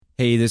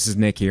Hey, this is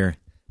Nick here.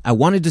 I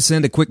wanted to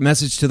send a quick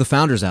message to the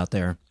founders out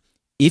there.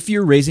 If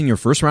you're raising your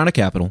first round of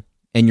capital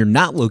and you're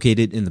not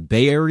located in the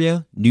Bay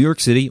Area, New York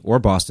City, or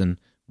Boston,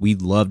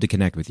 we'd love to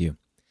connect with you.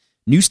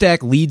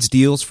 NewStack leads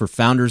deals for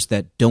founders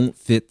that don't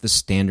fit the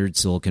standard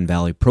Silicon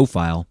Valley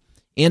profile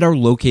and are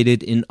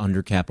located in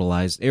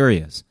undercapitalized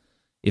areas.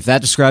 If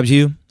that describes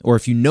you, or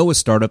if you know a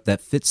startup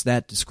that fits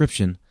that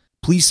description,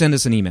 please send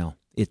us an email.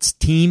 It's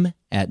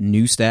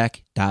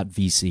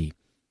team@newstack.vc.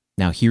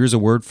 Now here's a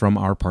word from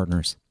our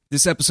partners.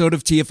 This episode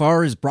of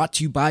TFR is brought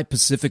to you by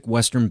Pacific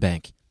Western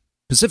Bank.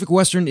 Pacific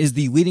Western is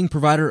the leading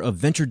provider of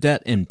venture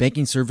debt and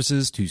banking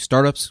services to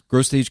startups,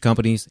 growth stage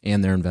companies,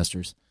 and their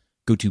investors.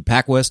 Go to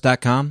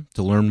pacwest.com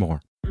to learn more.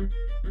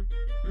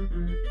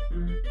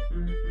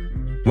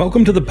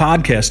 Welcome to the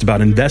podcast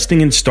about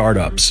investing in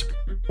startups,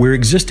 where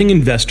existing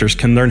investors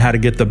can learn how to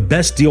get the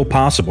best deal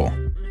possible,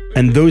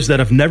 and those that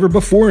have never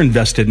before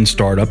invested in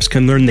startups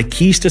can learn the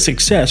keys to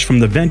success from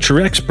the venture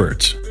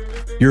experts.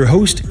 Your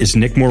host is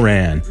Nick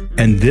Moran,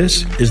 and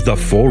this is The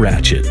Full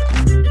Ratchet.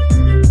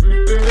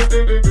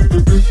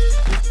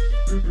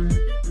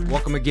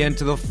 Welcome again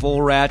to The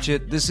Full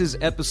Ratchet. This is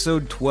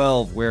episode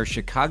 12, where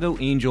Chicago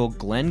angel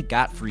Glenn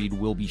Gottfried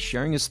will be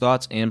sharing his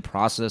thoughts and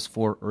process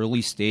for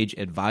early stage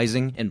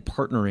advising and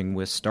partnering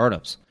with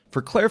startups.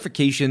 For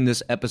clarification,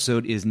 this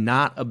episode is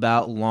not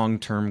about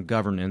long-term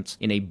governance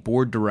in a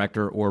board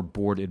director or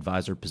board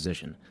advisor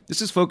position.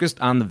 This is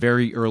focused on the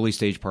very early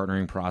stage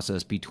partnering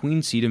process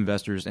between seed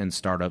investors and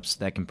startups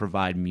that can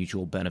provide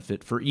mutual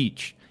benefit for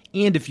each.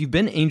 And if you've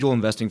been angel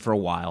investing for a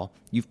while,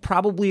 you've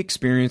probably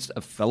experienced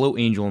a fellow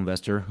angel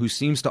investor who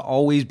seems to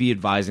always be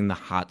advising the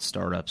hot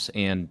startups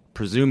and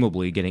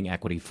presumably getting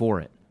equity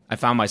for it. I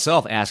found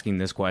myself asking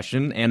this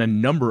question, and a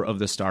number of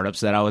the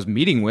startups that I was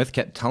meeting with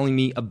kept telling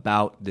me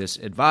about this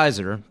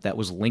advisor that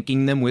was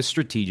linking them with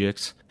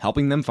strategics,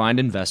 helping them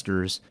find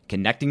investors,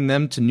 connecting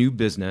them to new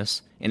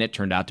business, and it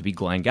turned out to be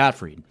Glenn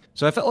Gottfried.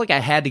 So I felt like I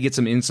had to get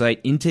some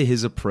insight into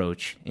his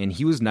approach, and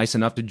he was nice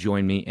enough to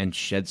join me and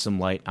shed some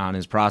light on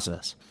his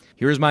process.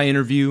 Here's my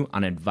interview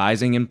on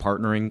advising and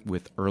partnering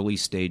with early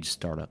stage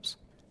startups.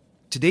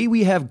 Today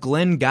we have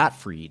Glenn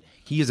Gottfried.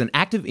 He is an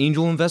active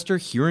angel investor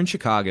here in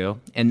Chicago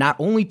and not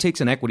only takes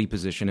an equity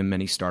position in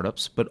many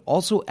startups, but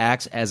also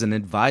acts as an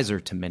advisor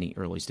to many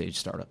early stage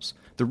startups.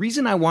 The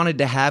reason I wanted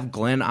to have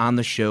Glenn on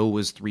the show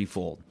was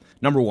threefold.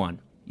 Number one,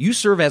 you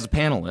serve as a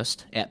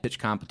panelist at pitch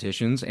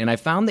competitions, and I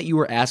found that you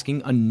were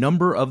asking a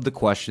number of the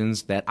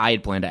questions that I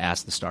had planned to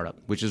ask the startup,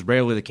 which is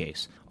rarely the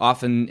case.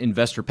 Often,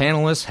 investor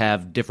panelists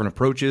have different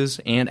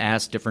approaches and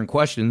ask different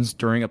questions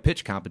during a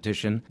pitch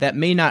competition that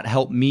may not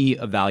help me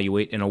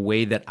evaluate in a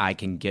way that I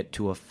can get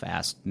to a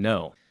fast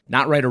no.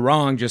 Not right or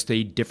wrong, just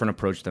a different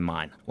approach than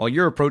mine, while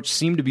your approach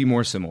seemed to be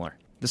more similar.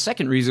 The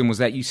second reason was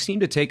that you seem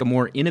to take a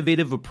more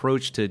innovative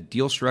approach to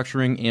deal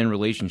structuring and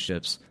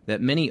relationships that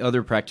many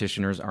other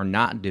practitioners are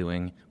not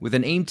doing, with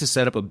an aim to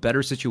set up a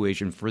better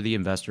situation for the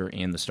investor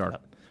and the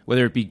startup.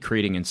 Whether it be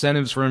creating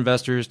incentives for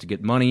investors to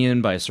get money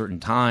in by a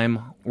certain time,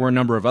 or a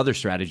number of other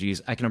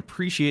strategies, I can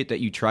appreciate that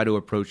you try to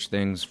approach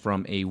things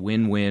from a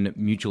win-win,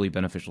 mutually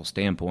beneficial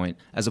standpoint,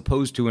 as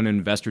opposed to an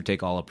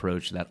investor-take-all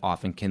approach that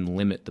often can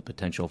limit the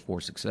potential for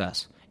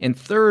success. And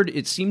third,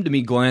 it seemed to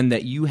me, Glenn,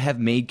 that you have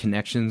made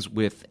connections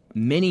with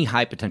many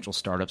high-potential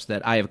startups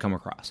that I have come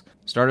across.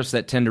 Startups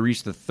that tend to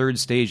reach the third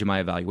stage of my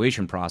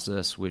evaluation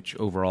process, which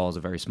overall is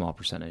a very small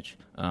percentage.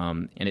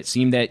 And it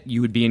seemed that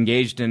you would be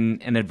engaged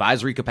in an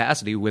advisory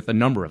capacity with a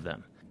number of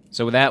them.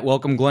 So with that,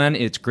 welcome, Glenn.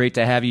 It's great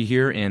to have you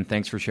here, and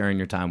thanks for sharing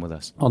your time with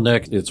us. Well,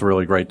 Nick, it's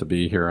really great to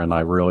be here, and I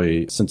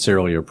really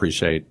sincerely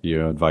appreciate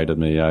you invited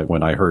me.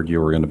 When I heard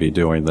you were going to be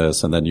doing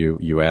this, and then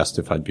you asked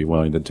if I'd be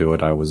willing to do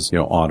it, I was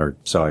honored.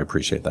 So I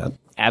appreciate that.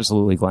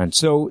 Absolutely, Glenn.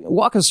 So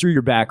walk us through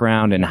your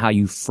background and how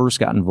you first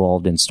got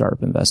involved in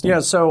startup investing. Yeah,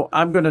 so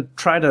I'm going to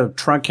try to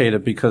truncate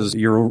it because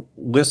your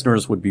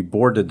listeners would be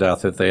bored to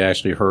death if they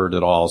actually heard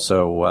it all.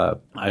 So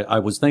I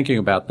was thinking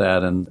about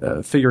that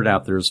and figured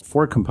out there's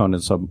 4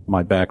 components of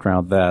my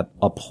background that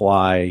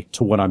apply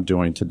to what I'm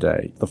doing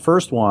today. The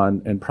first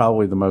one, and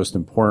probably the most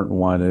important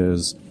one,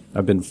 is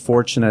I've been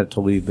fortunate to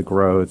lead the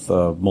growth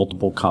of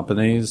multiple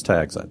companies to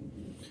exit.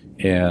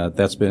 And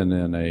that's been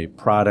in a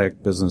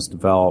product, business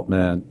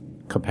development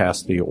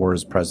capacity, or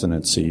as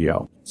president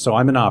CEO. So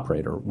I'm an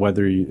operator.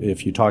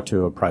 If you talk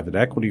to a private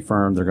equity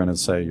firm, they're going to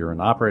say you're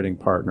an operating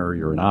partner,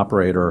 you're an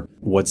operator.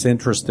 What's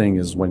interesting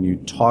is when you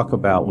talk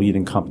about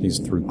leading companies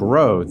through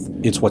growth,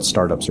 it's what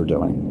startups are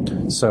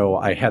doing. So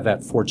I had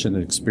that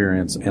fortunate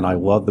experience, and I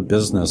love the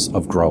business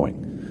of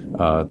growing.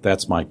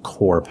 That's my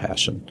core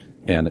passion,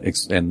 and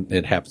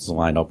it happens to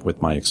line up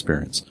with my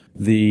experience.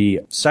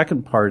 The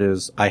second part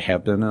is I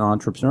have been an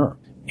entrepreneur.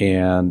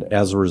 And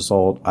as a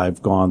result,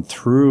 I've gone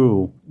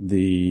through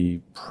the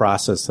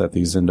process that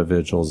these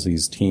individuals,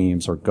 these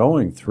teams are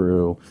going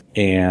through,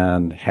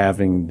 and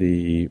having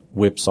the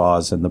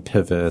whipsaws and the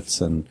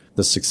pivots and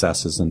the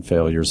successes and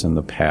failures in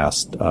the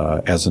past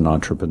as an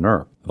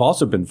entrepreneur. I've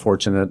also been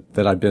fortunate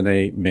that I've been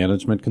a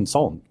management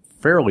consultant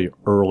fairly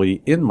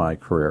early in my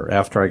career.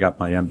 After I got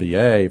my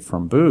MBA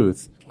from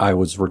Booth, I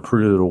was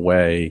recruited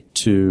away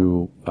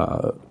to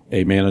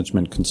a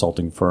management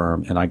consulting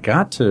firm, and I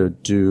got to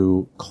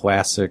do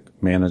classic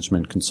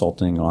management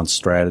consulting on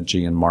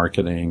strategy and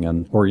marketing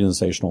and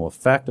organizational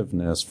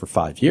effectiveness for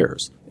 5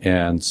 years.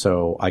 And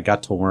so I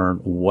got to learn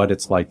what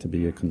it's like to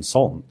be a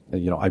consultant.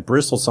 I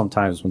bristle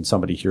sometimes when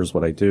somebody hears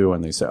what I do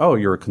and they say, "Oh,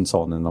 you're a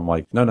consultant." And I'm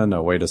like,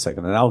 no, wait a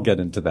second. And I'll get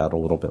into that a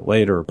little bit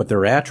later. But there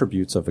are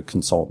attributes of a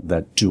consultant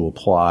that do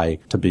apply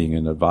to being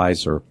an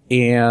advisor.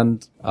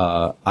 And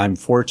I'm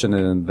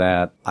fortunate in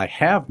that I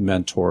have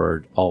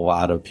mentored a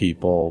lot of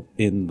people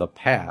in the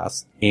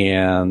past,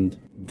 and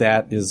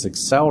that is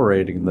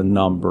accelerating the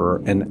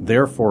number. And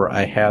therefore,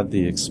 I had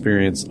the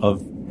experience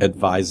of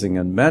advising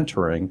and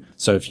mentoring.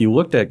 So if you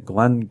looked at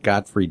Glenn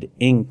Gottfried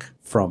Inc.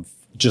 from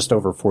just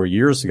over 4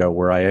 years ago,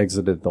 where I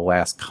exited the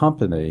last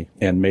company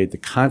and made the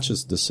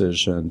conscious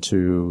decision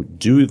to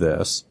do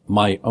this,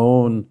 my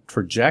own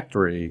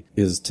trajectory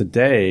is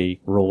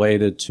today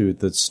related to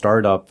the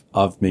startup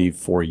of me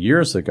 4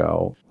 years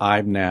ago.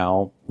 I'm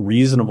now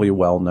reasonably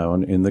well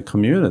known in the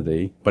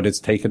community, but it's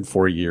taken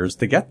 4 years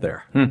to get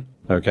there.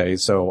 Okay,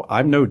 so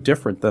I'm no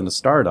different than a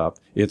startup.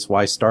 It's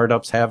why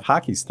startups have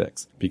hockey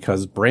sticks,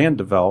 because brand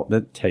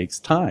development takes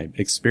time.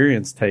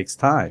 Experience takes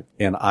time.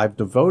 And I've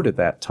devoted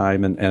that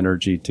time and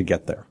energy to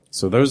get there.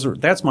 So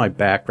that's my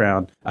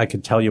background. I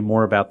could tell you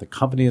more about the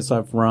companies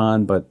I've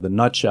run, but the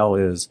nutshell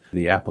is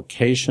the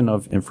application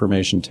of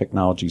information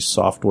technology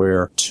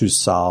software to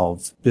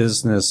solve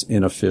business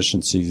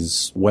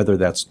inefficiencies, whether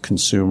that's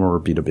consumer or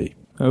B2B.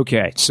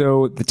 Okay,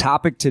 so the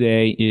topic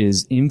today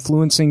is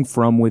influencing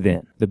from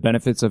within, the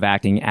benefits of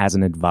acting as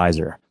an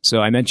advisor.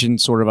 So I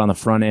mentioned sort of on the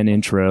front end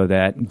intro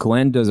that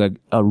Glenn does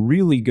a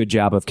really good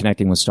job of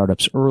connecting with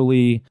startups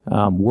early,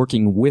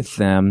 working with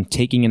them,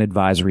 taking an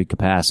advisory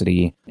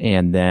capacity,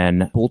 and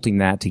then bolting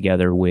that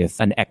together with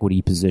an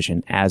equity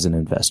position as an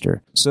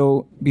investor.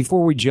 So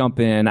before we jump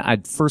in,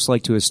 I'd first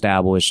like to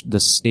establish the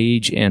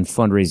stage and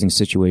fundraising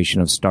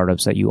situation of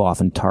startups that you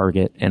often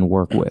target and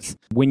work with.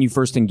 When you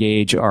first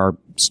engage, are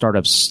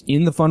startups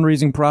in the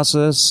fundraising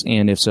process?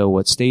 And if so,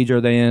 what stage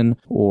are they in,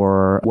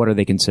 or what are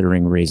they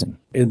considering raising?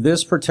 In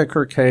this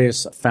particular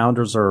case,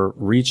 founders are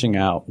reaching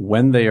out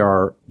when they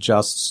are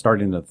just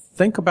starting to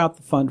think about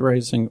the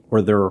fundraising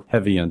or they're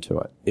heavy into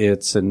it.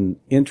 It's an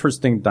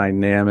interesting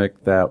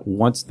dynamic that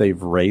once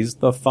they've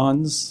raised the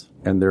funds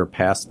and they're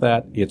past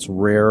that, it's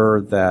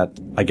rare that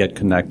I get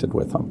connected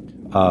with them.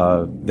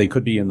 They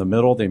could be in the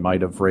middle. They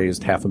might have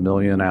raised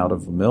 $500,000 out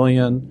of $1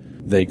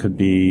 million. They could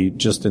be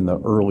just in the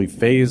early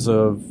phase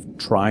of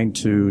trying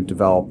to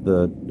develop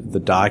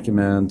the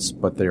documents,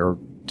 but they're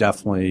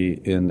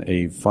definitely in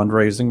a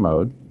fundraising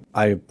mode.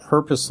 I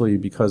purposely,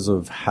 because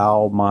of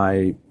how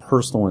my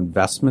personal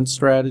investment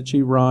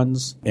strategy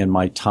runs and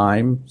my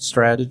time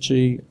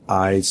strategy,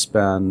 I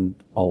spend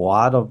a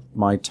lot of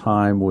my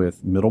time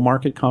with middle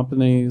market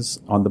companies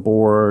on the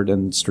board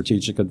and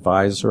strategic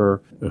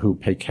advisor who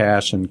pay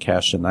cash and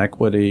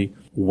equity.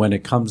 When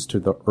it comes to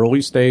the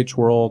early stage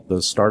world,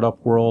 the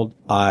startup world,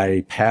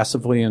 I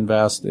passively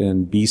invest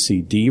in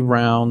BCD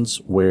rounds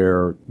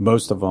where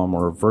most of them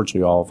or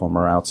virtually all of them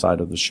are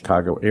outside of the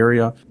Chicago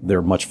area.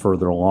 They're much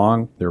further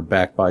along. They're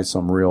backed by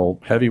some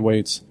real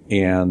heavyweights.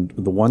 And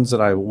the ones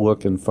that I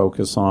look and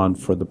focus on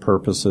for the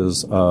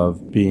purposes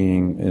of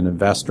being an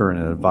investor and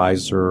an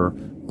advisor,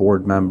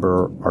 board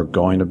member, are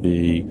going to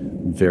be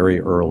very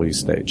early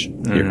stage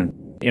here.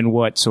 And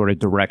what sort of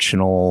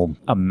directional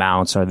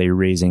amounts are they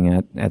raising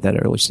at that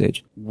early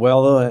stage?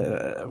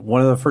 Well,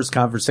 one of the first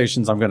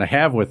conversations I'm going to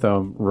have with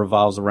them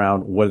revolves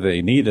around what do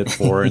they need it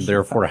for and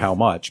therefore how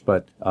much.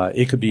 But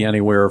it could be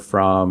anywhere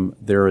from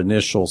their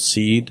initial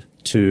seed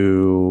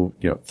to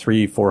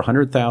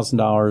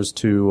 $300,000-$400,000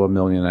 to $1.5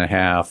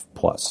 million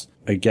plus.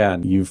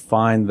 Again, you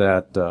find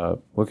that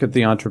look at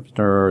the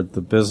entrepreneur, the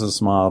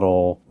business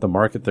model, the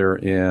market they're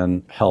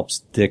in helps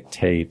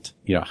dictate,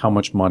 how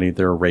much money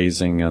they're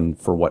raising and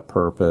for what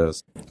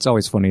purpose. It's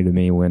always funny to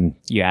me when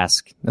you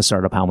ask a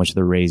startup how much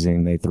they're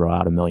raising, they throw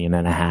out $1.5 million,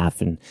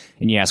 and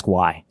you ask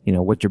why.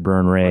 What's your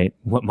burn rate?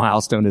 What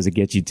milestone does it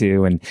get you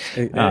to? And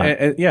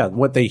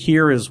what they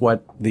hear is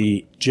what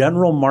the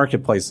general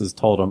marketplace has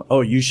told them. Oh,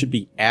 you should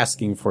be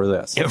asking for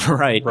this.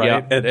 Right.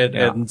 Right.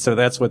 Yeah. And so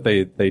that's what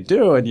they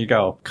do. And you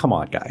go, come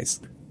on, guys.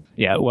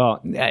 Yeah.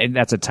 Well,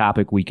 that's a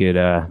topic we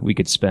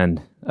could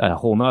spend a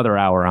whole nother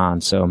hour on.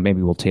 So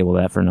maybe we'll table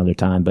that for another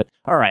time. But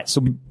all right.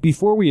 So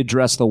before we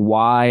address the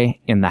why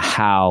and the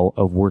how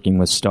of working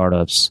with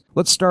startups,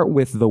 let's start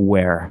with the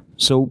where.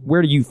 So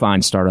where do you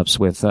find startups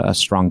with a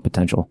strong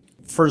potential?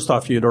 First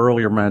off, you'd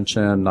earlier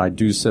mentioned I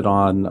do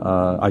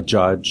I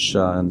judge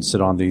and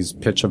sit on these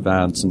pitch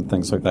events and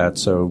things like that.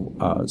 So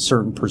a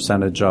certain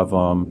percentage of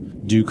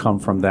them do come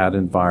from that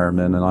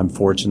environment. And I'm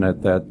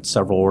fortunate that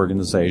several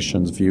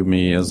organizations view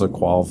me as a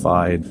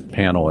qualified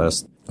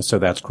panelist. So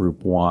that's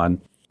group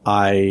one.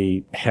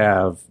 I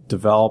have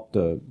developed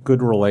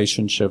good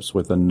relationships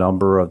with a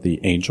number of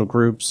the angel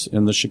groups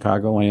in the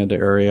Chicagoland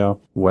area,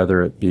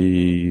 whether it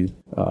be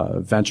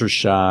Venture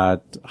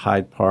Shot,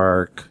 Hyde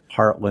Park,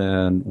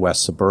 Heartland,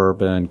 West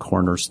Suburban,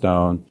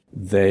 Cornerstone.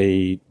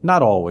 they,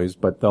 not always,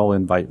 but they'll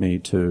invite me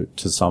to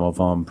some of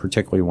them,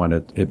 particularly when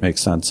it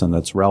makes sense and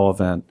it's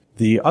relevant.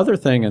 The other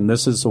thing, and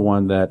this is the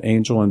one that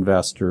angel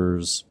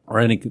investors or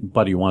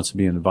anybody who wants to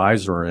be an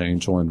advisor or an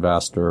angel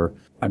investor,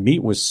 I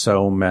meet with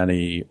so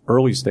many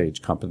early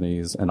stage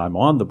companies, and I'm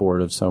on the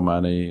board of so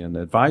many and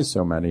advise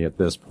so many at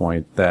this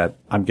point that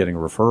I'm getting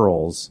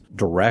referrals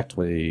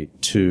directly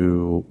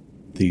to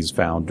these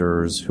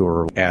founders who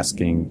are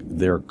asking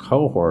their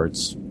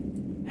cohorts,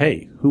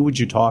 hey, who would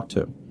you talk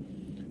to?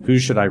 Who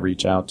should I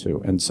reach out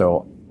to? And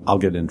so I'll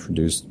get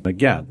introduced.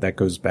 Again, that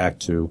goes back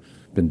to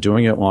been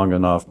doing it long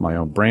enough. My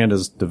own brand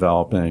is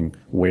developing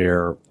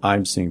where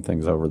I'm seeing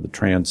things over the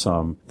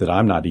transom that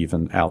I'm not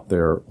even out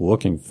there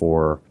looking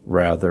for.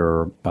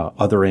 Rather,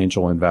 other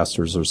angel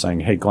investors are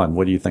saying, hey, Glenn,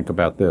 what do you think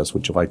about this?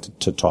 Would you like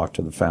to talk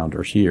to the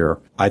founder here?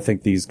 I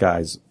think these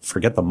guys,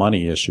 forget the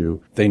money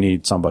issue. They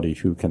need somebody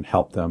who can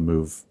help them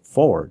move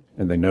forward.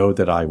 And they know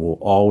that I will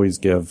always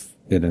give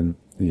it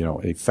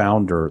a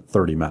founder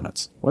 30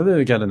 minutes. Whether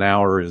they get an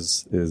hour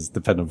is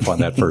dependent upon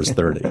that first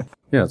 30.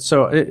 Yeah.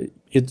 So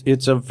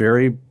it's a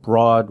very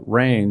broad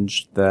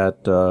range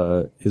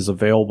that is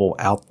available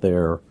out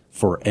there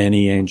for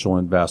any angel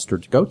investor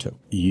to go to.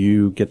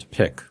 You get to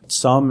pick.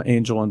 Some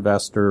angel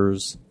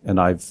investors, and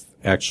I've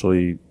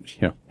actually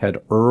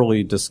had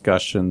early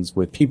discussions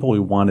with people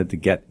who wanted to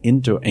get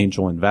into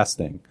angel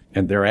investing,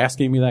 and they're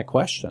asking me that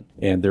question,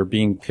 and they're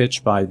being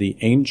pitched by the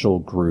angel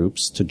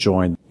groups to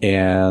join.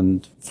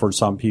 And for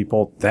some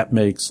people, that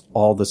makes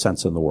all the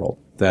sense in the world.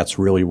 That's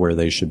really where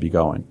they should be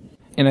going.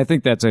 And I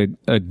think that's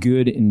a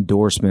good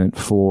endorsement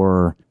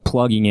for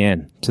plugging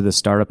in to the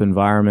startup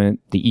environment,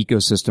 the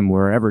ecosystem,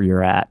 wherever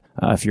you're at.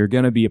 If you're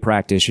going to be a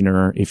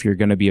practitioner, if you're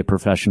going to be a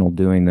professional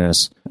doing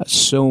this,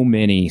 so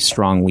many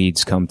strong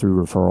leads come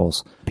through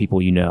referrals.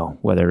 People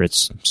whether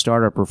it's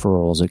startup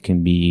referrals, it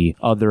can be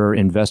other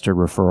investor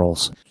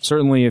referrals.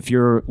 Certainly, if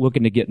you're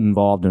looking to get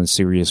involved in a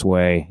serious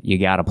way, you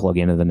got to plug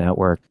into the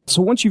network.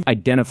 So once you've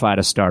identified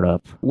a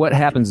startup, what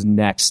happens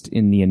next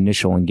in the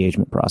initial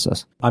engagement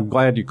process? I'm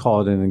glad you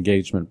call it an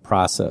engagement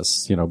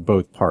process,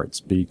 both parts,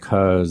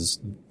 because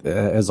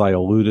as I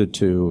alluded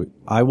to,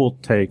 I will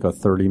take a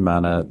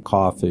 30-minute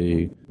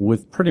coffee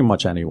with pretty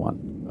much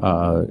anyone.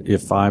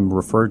 If I'm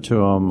referred to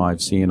them,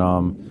 I've seen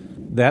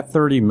them. That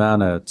 30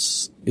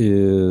 minutes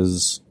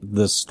is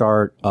the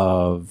start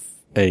of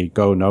a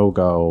go,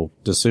 no-go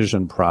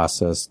decision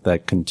process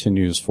that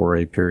continues for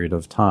a period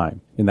of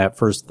time. In that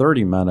first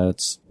 30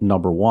 minutes,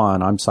 number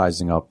one, I'm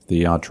sizing up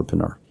the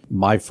entrepreneur.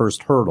 My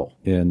first hurdle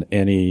in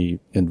any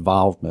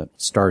involvement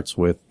starts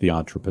with the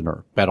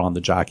entrepreneur. Bet on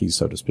the jockey,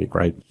 so to speak,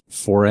 right?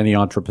 For any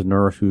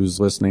entrepreneur who's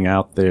listening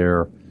out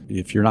there,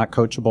 if you're not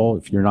coachable,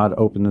 if you're not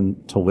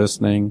open to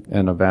listening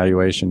and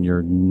evaluation,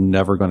 you're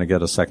never going to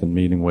get a second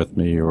meeting with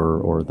me,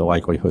 or the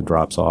likelihood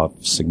drops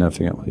off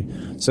significantly.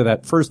 So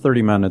that first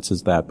 30 minutes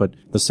is that. But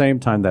at the same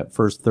time, that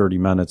first 30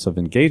 minutes of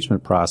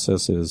engagement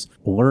process is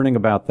learning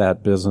about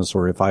that business,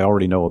 or if I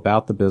already know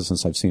about the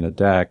business, I've seen a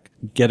deck,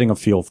 getting a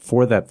feel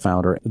for that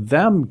founder,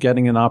 them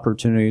getting an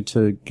opportunity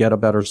to get a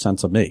better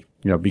sense of me.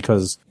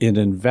 Because an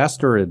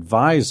investor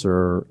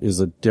advisor is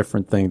a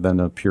different thing than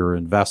a pure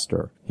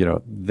investor.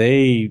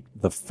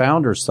 The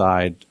founder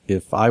side,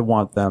 if I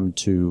want them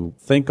to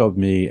think of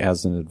me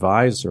as an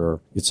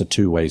advisor, it's a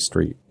two-way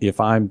street. If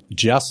I'm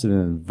just an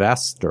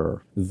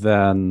investor,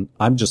 then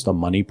I'm just a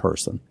money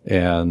person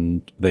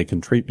and they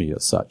can treat me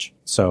as such.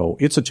 So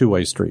it's a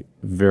two-way street,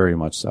 very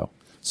much so.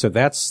 So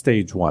that's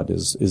stage one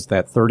is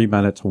that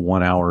 30-minute to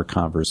 1 hour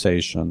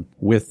conversation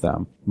with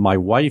them. My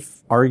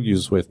wife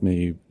argues with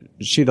me.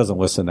 She doesn't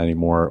listen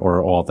anymore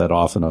or all that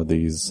often of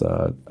these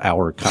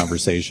hour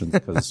conversations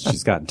because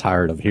she's gotten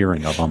tired of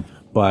hearing of them.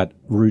 But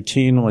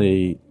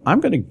routinely,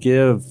 I'm going to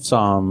give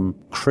some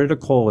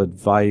critical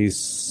advice,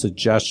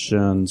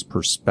 suggestions,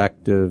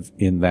 perspective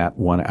in that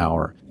 1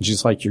 hour. And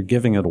she's like, you're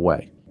giving it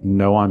away.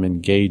 No, I'm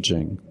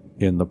engaging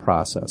in the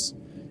process.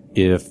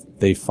 If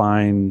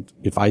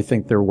I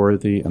think they're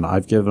worthy and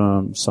I've given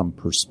them some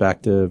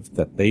perspective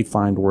that they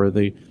find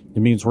worthy, it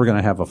means we're going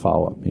to have a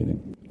follow-up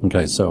meeting.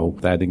 Okay, so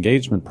that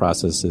engagement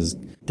process is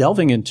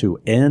delving into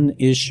an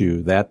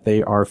issue that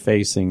they are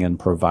facing and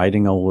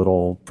providing a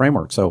little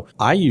framework. So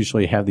I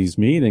usually have these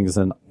meetings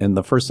and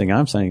the first thing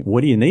I'm saying,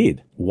 what do you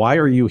need? Why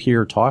are you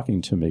here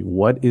talking to me?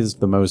 What is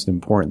the most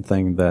important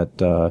thing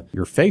that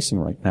you're facing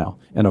right now?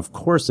 And of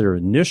course, their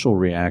initial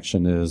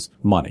reaction is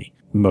money.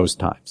 Most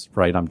times,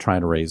 right? I'm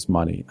trying to raise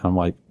money. I'm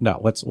like, no,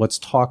 let's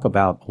talk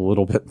about a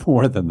little bit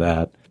more than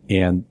that.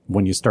 And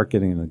when you start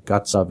getting in the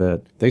guts of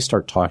it, they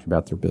start talking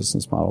about their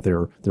business model.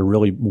 They're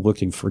really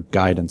looking for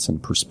guidance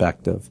and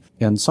perspective.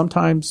 And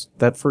sometimes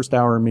that first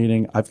hour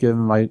meeting, I've given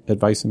my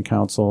advice and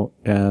counsel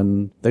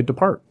and they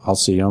depart. I'll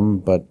see them,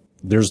 but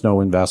there's no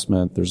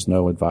investment. There's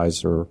no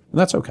advisor. And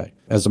that's okay.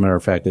 As a matter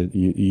of fact,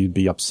 you'd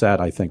be upset,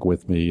 I think,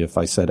 with me if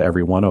I said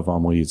every one of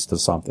them leads to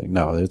something.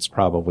 No, it's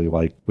probably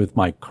like with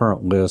my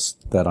current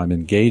list that I'm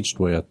engaged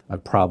with,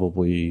 I've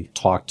probably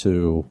talked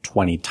to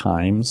 20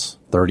 times,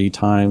 30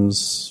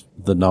 times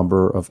the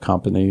number of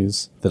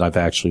companies that I've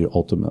actually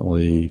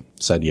ultimately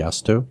said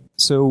yes to.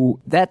 So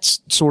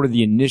that's sort of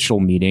the initial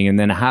meeting. And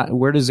then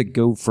where does it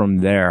go from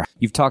there?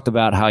 You've talked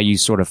about how you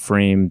sort of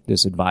frame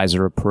this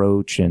advisor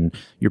approach and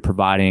you're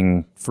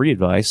providing free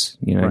advice,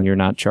 and you're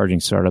not charging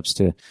startups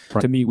to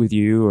meet with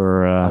you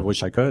or, I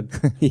wish I could.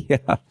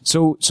 Yeah.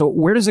 So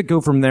where does it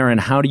go from there and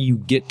how do you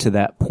get to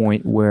that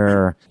point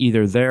where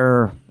either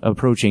they're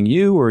approaching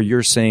you or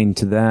you're saying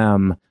to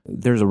them,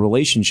 there's a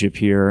relationship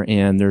here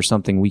and there's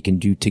something we can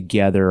do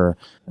together?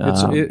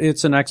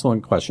 It's an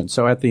excellent question.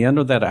 So at the end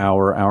of that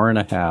hour and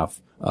a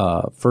half,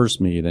 first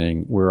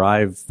meeting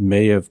where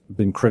may have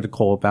been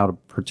critical about a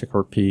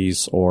particular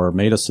piece or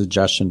made a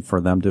suggestion for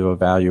them to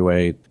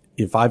evaluate,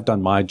 if I've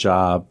done my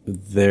job,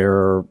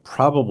 they're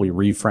probably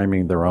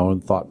reframing their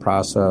own thought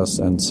process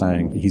and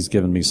saying, he's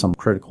given me some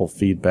critical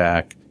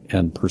feedback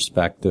and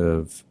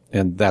perspective.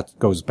 And that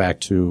goes back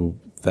to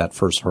that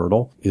first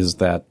hurdle. Is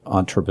that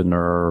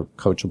entrepreneur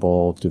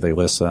coachable? Do they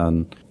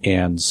listen?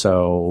 And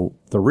so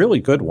the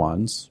really good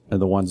ones and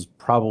the ones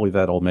probably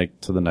that'll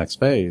make to the next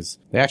phase,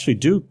 they actually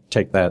do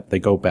take that, they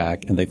go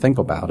back and they think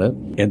about it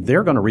and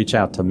they're going to reach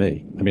out to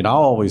me. I mean, I'll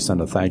always send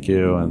a thank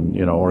you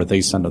and, or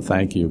they send a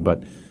thank you,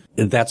 but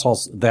that's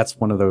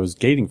one of those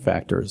gating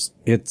factors.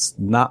 It's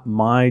not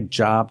my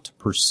job to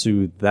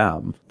pursue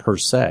them per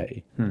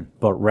se,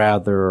 but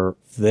rather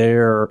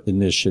their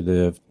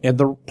initiative. And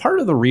part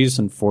of the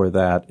reason for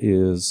that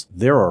is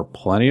there are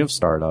plenty of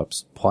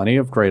startups, plenty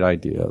of great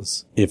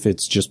ideas. If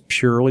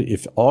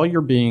all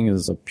you're being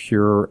is a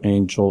pure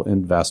angel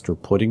investor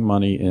putting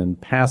money in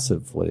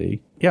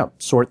passively,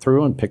 sort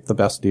through and pick the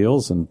best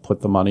deals and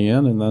put the money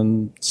in and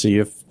then see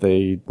if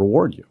they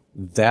reward you.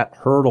 That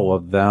hurdle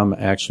of them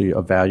actually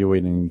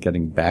evaluating and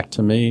getting back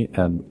to me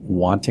and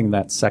wanting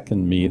that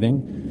second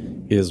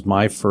meeting is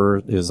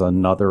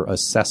another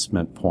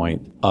assessment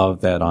point of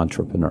that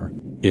entrepreneur.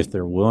 If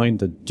they're willing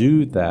to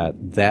do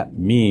that, that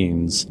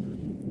means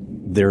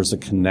there's a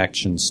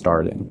connection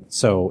starting.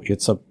 So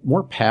it's a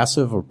more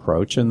passive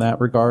approach in that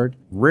regard.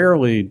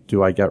 Rarely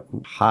do I get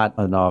hot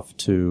enough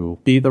to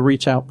be the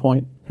reach out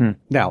point.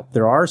 Now,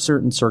 there are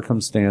certain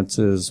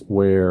circumstances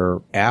where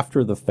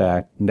after the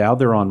fact, now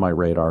they're on my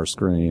radar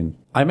screen.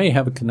 I may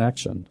have a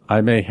connection. I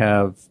may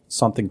have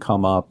something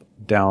come up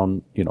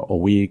down, a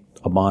week,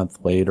 a month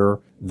later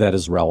that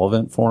is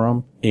relevant for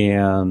them.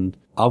 And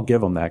I'll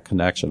give them that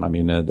connection. I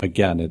mean,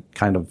 it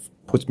kind of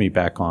puts me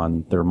back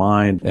on their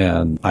mind.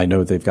 And I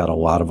know they've got a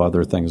lot of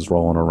other things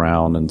rolling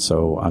around. And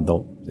so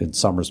in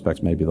some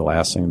respects, maybe the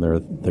last thing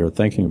they're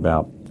thinking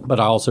about. But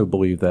I also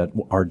believe that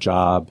our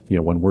job,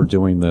 when we're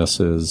doing this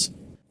is,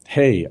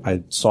 hey,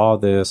 I saw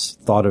this,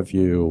 thought of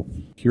you,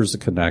 here's a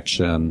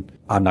connection.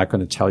 I'm not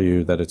going to tell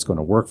you that it's going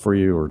to work for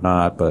you or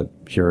not, but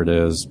here it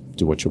is,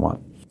 do what you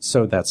want.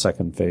 So that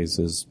second phase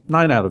is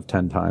 9 out of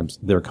 10 times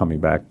they're coming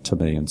back to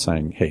me and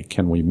saying, hey,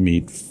 can we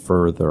meet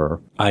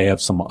further? I have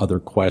some other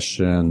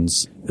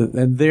questions.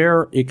 And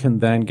there it can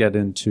then get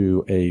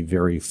into a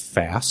very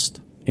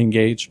fast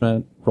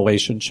engagement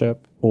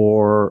relationship,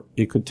 or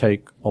it could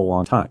take a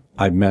long time.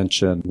 I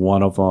mentioned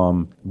one of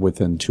them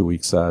within 2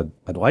 weeks said,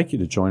 I'd like you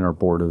to join our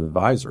board of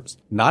advisors.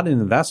 Not an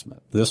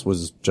investment. This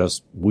was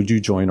just, would you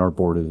join our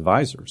board of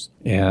advisors?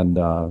 And,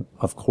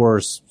 of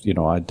course,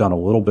 I'd done a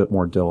little bit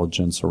more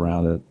diligence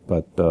around it,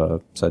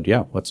 but, said,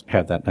 yeah, let's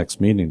have that next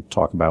meeting,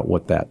 talk about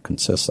what that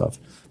consists of.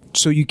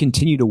 So you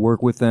continue to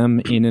work with them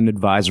in an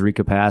advisory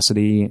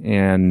capacity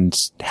and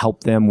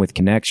help them with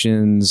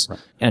connections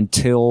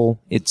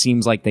until it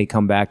seems like they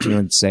come back to you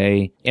and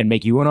say, and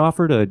make you an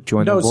offer to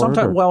join the board?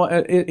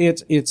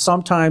 Sometimes,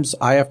 sometimes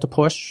I have to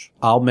push.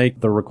 I'll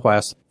make the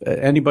request.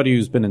 Anybody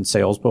who's been in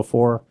sales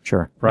before.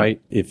 Sure.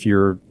 Right? If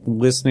you're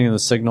listening to the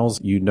signals,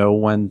 you know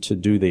when to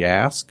do the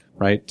ask,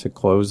 right? To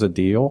close a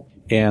deal.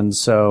 And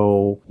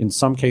so in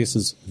some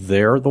cases,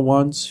 they're the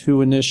ones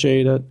who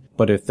initiate it.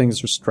 But if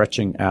things are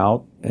stretching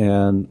out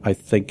and I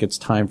think it's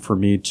time for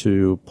me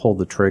to pull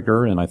the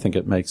trigger and I think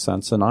it makes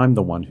sense, and I'm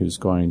the one who's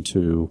going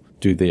to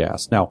do the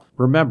ask. Now,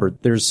 remember,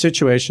 there's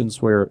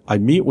situations where I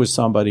meet with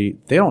somebody,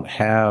 they don't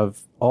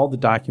have all the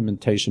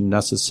documentation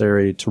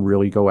necessary to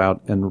really go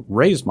out and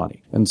raise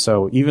money. And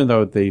so even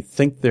though they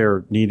think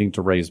they're needing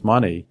to raise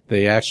money,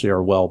 they actually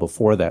are well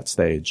before that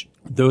stage.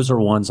 Those are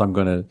ones I'm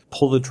going to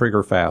pull the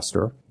trigger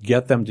faster,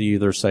 get them to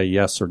either say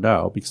yes or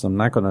no, because I'm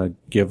not going to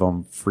give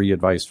them free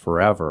advice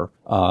forever,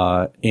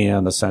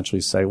 and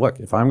essentially say, look,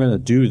 if I'm going to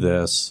do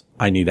this,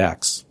 I need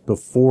X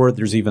before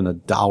there's even a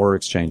dollar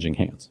exchanging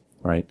hands,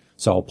 right?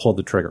 So I'll pull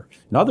the trigger.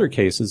 In other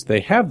cases, they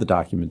have the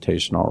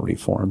documentation already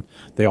formed.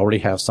 They already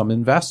have some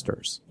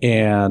investors.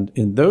 And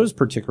in those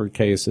particular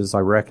cases, I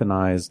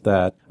recognize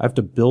that I have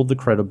to build the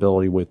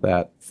credibility with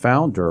that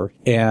founder.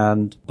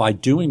 And by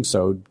doing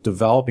so,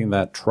 developing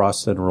that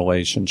trust and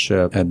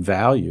relationship and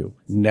value,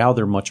 now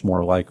they're much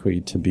more likely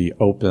to be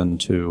open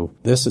to,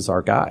 this is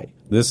our guy.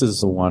 This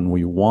is the one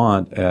we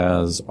want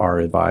as our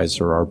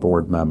advisor, our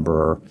board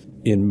member.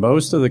 In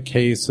most of the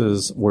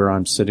cases where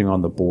I'm sitting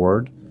on the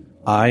board,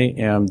 I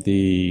am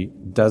the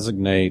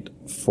designate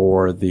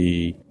for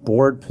the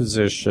board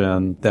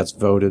position that's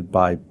voted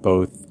by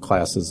both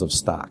classes of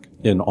stock.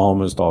 in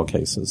almost all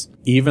cases.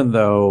 Even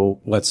though,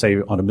 let's say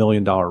on $1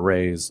 million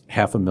raise,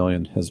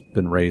 $500,000 has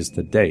been raised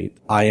to date,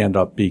 I end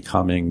up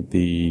becoming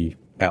the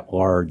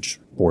at-large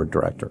board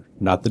director,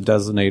 not the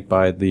designate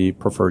by the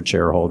preferred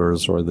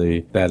shareholders or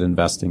that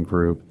investing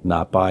group,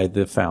 not by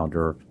the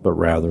founder, but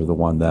rather the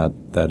one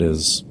that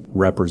is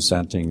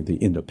representing the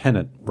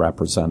independent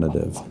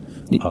representative.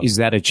 Is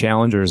that a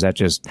challenge, or is that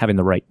just having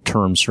the right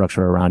term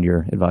structure around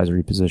your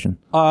advisory position?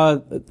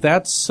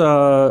 There's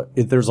a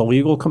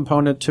legal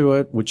component to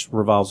it, which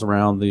revolves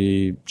around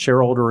the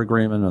shareholder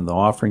agreement and the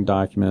offering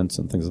documents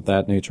and things of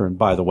that nature. And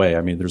by the way,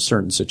 I mean, there's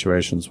certain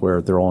situations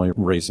where they're only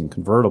raising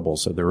convertibles,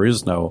 so there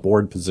is no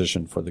board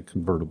position for the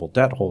convertible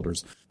debt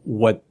holders.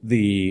 What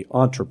the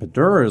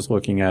entrepreneur is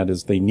looking at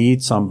is they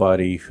need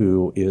somebody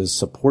who is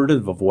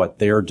supportive of what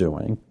they're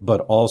doing,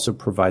 but also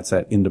provides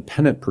that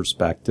independent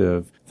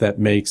perspective that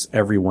makes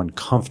everyone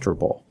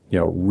comfortable,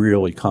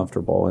 really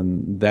comfortable.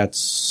 And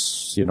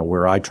that's,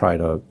 where I try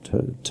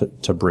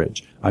to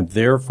bridge. I'm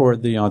there for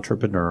the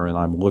entrepreneur and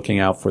I'm looking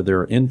out for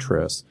their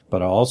interests,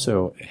 but I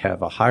also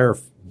have a higher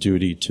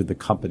duty to the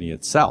company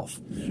itself,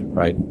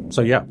 right?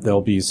 So yeah,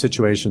 there'll be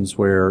situations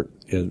where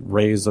a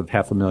raise of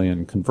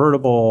 $500,000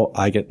 convertible,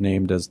 I get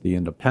named as the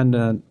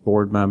independent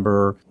board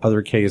member.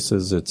 Other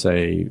cases, it's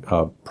a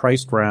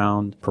priced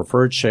round,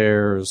 preferred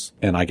shares,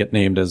 and I get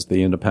named as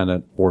the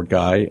independent board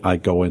guy. I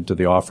go into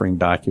the offering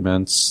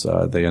documents,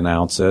 they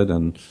announce it,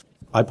 and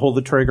I pull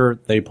the trigger,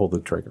 they pull the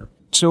trigger.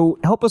 So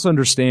help us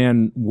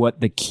understand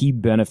what the key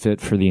benefit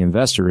for the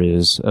investor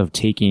is of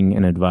taking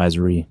an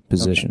advisory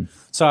position. Okay.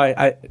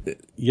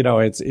 So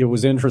it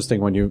was interesting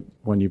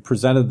when you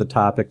presented the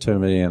topic to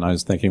me, and I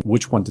was thinking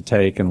which one to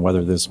take and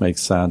whether this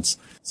makes sense.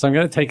 So I'm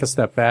going to take a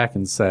step back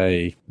and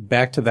say,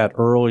 back to that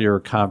earlier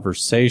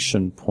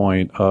conversation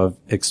point of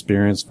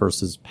experience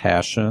versus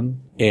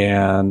passion.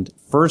 And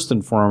first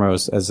and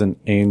foremost, as an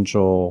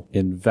angel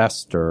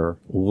investor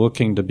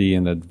looking to be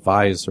an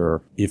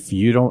advisor, if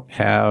you don't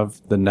have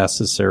the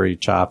necessary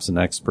chops and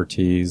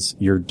expertise,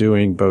 you're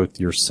doing both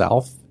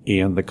yourself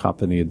and the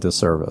company a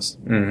disservice.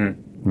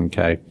 Mm-hmm.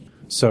 Okay.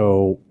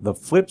 So the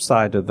flip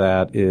side of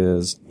that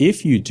is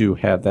if you do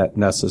have that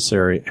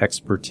necessary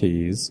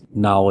expertise,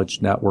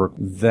 knowledge network,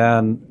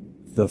 then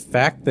the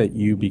fact that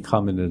you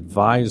become an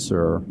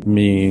advisor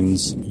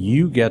means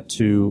you get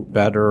to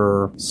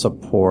better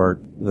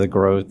support the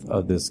growth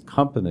of this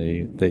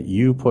company that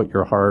you put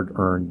your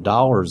hard-earned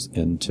dollars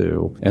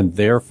into, and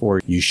therefore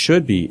you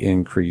should be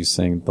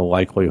increasing the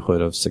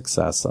likelihood of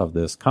success of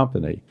this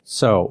company.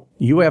 So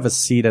you have a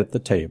seat at the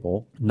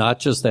table, not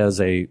just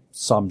as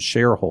some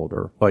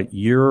shareholder, but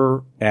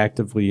you're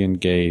actively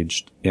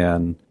engaged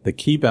in the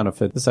key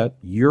benefit is that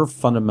you're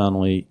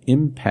fundamentally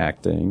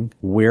impacting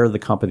where the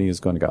company is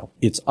going to go.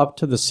 It's up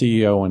to the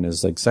CEO and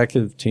his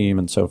executive team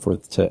and so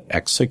forth to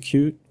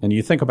execute. And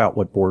you think about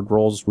what board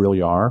roles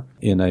really are.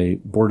 In a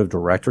board of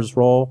directors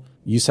role,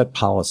 you set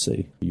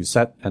policy, you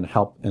set and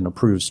help and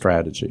approve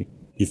strategy.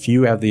 If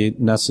you have the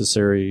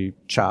necessary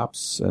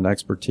chops and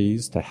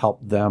expertise to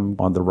help them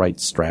on the right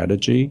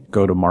strategy,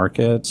 go to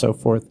market, so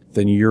forth,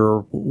 then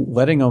you're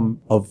letting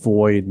them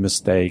avoid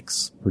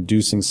mistakes,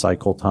 reducing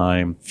cycle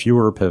time,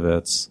 fewer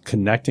pivots,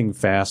 connecting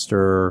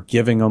faster,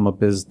 giving them a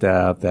biz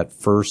dev, that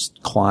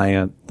first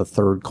client, the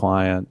third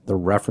client, the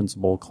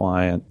referenceable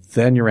client.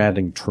 Then you're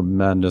adding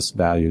tremendous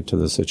value to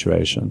the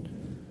situation.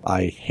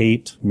 I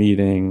hate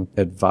meeting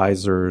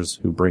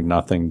advisors who bring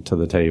nothing to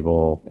the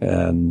table,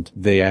 and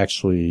they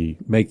actually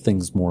make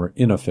things more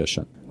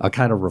inefficient. I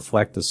kind of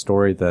reflect the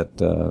story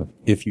that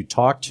if you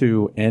talk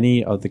to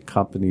any of the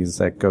companies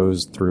that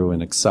goes through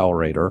an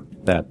accelerator,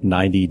 that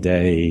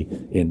 90-day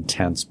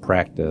intense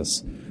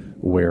practice,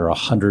 where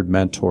 100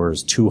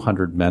 mentors,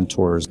 200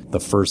 mentors, the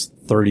first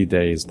 30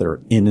 days, they're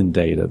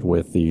inundated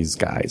with these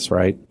guys,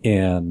 right?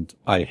 And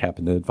I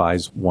happen to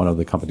advise one of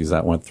the companies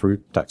that went through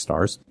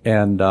Techstars.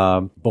 And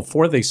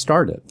before they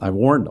started, I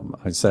warned them.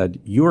 I said,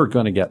 you are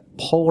going to get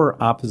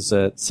polar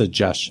opposite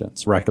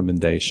suggestions,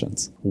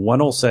 recommendations. One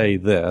will say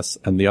this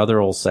and the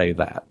other will say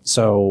that.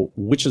 So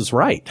which is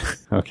right?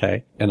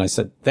 Okay. And I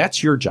said,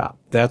 that's your job.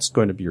 That's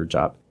going to be your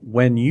job.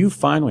 When you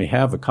finally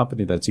have a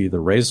company that's either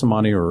raising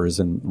money or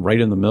is right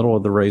in the middle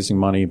of the raising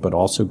money, but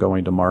also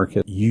going to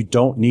market, you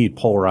don't need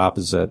polar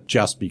opposite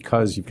just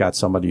because you've got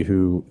somebody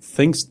who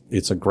thinks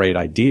it's a great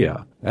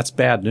idea. That's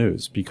bad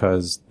news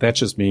because that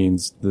just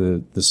means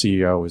the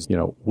CEO is,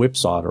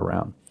 whipsawed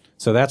around.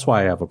 So that's why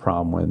I have a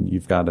problem when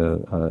you've got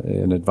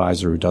an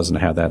advisor who doesn't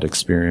have that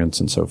experience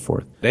and so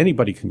forth.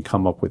 Anybody can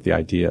come up with the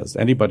ideas.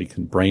 Anybody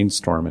can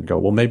brainstorm and go,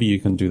 well, maybe you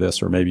can do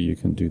this or maybe you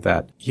can do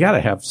that. You got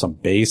to have some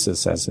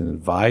basis as an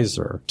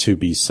advisor to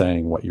be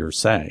saying what you're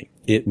saying.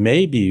 It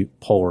may be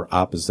polar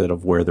opposite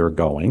of where they're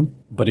going,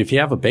 but if you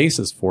have a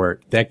basis for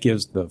it, that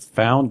gives the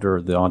founder,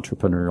 the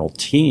entrepreneurial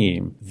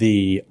team,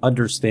 the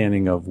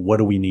understanding of what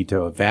do we need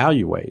to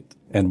evaluate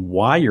and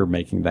why you're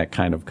making that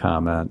kind of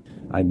comment.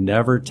 I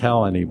never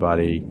tell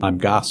anybody I'm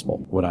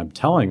gospel. What I'm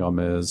telling them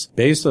is,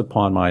 based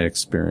upon my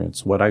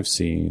experience, what I've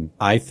seen,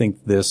 I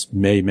think this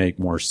may make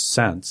more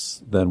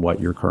sense than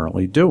what you're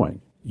currently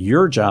doing.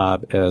 Your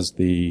job as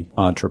the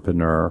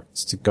entrepreneur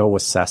is to go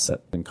assess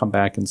it and come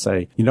back and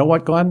say, you know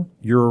what, Glenn,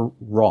 you're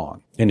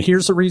wrong. And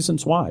here's the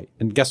reasons why.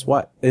 And guess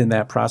what? In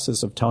that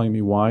process of telling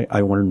me why,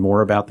 I learn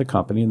more about the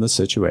company and the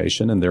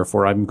situation, and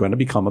therefore I'm going to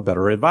become a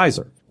better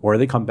advisor. Or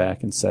they come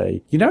back and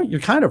say, you know, you're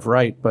kind of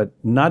right, but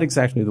not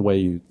exactly the way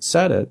you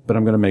said it, but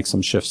I'm going to make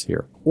some shifts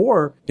here.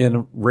 Or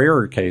in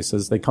rarer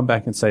cases, they come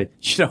back and say,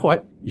 you know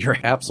what? You're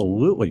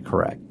absolutely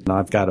correct. And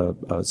I've got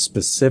a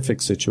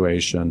specific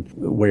situation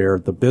where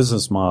the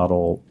business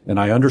model, and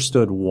I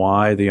understood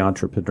why the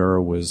entrepreneur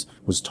was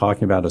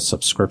talking about a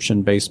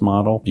subscription-based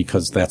model,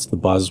 because that's the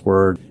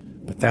buzzword.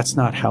 But that's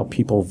not how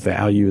people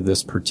value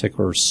this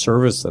particular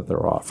service that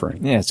they're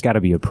offering. Yeah, it's got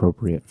to be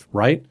appropriate.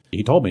 Right?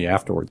 He told me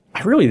afterwards,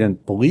 I really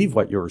didn't believe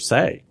what you were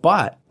saying,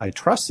 but I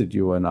trusted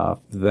you enough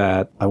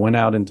that I went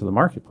out into the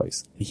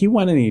marketplace. He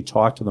went and he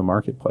talked to the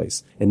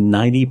marketplace, and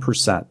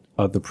 90%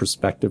 of the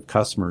prospective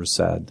customers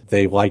said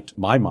they liked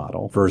my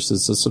model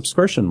versus the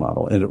subscription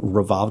model. And it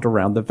revolved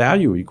around the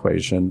value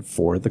equation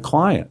for the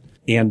client.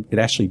 And it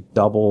actually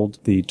doubled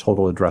the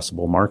total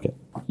addressable market.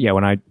 Yeah,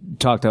 when I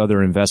talk to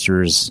other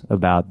investors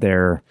about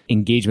their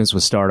engagements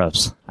with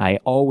startups, I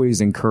always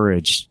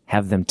encourage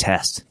have them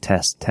test.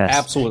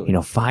 Absolutely. You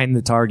know, find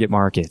the target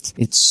market.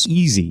 It's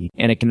easy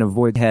and it can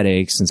avoid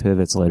headaches and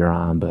pivots later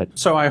on. But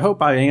so I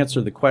hope I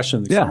answered the question.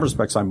 In some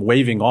respects, I'm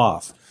waving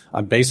off.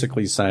 I'm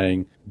basically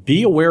saying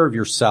be aware of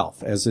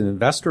yourself as an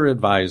investor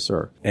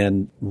advisor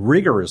and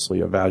rigorously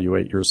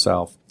evaluate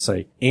yourself.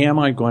 Say, am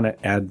I going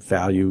to add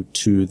value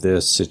to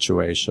this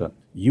situation?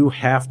 You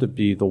have to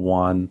be the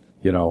one,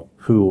 you know,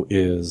 who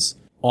is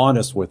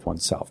honest with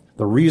oneself.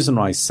 The reason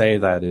I say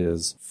that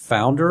is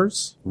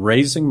founders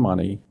raising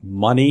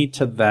money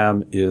to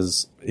them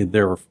is in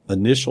their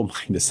initial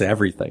mind is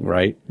everything,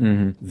 right?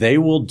 Mm-hmm. They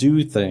will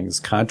do things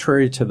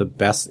contrary to the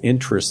best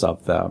interests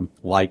of them,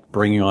 like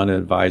bringing on an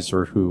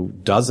advisor who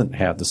doesn't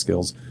have the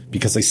skills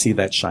because they see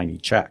that shiny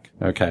check.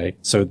 Okay.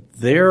 So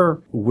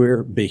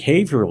where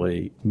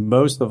behaviorally,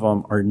 most of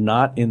them are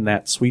not in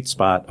that sweet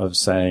spot of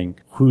saying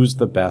who's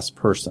the best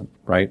person,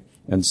 right?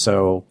 And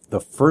so the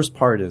first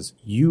part is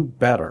you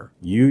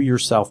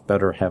yourself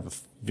better have a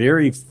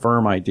very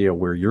firm idea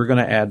where you're going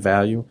to add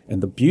value.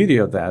 And the beauty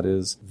of that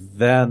is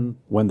then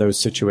when those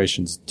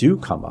situations do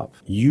come up,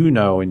 you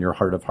know in your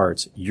heart of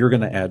hearts, you're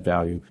going to add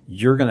value.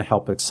 You're going to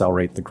help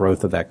accelerate the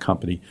growth of that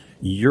company.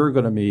 You're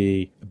going to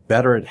be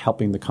better at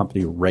helping the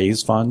company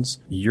raise funds.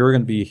 You're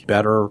going to be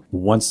better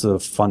once the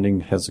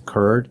funding has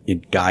occurred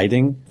in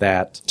guiding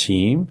that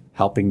team,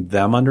 helping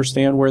them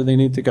understand where they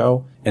need to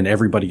go, and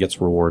everybody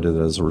gets rewarded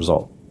as a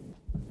result.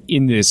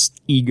 In this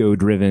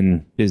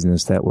ego-driven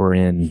business that we're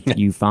in,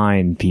 you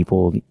find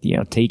people, you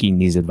know, taking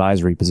these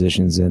advisory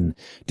positions in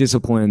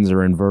disciplines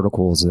or in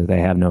verticals that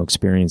they have no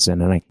experience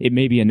in. And it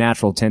may be a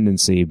natural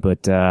tendency,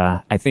 but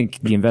I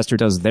think the investor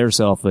does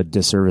theirself a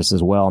disservice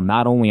as well,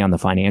 not only on the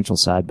financial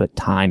side, but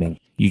timing.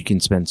 You can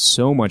spend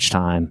so much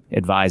time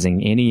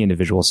advising any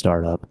individual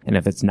startup. And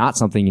if it's not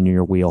something in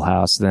your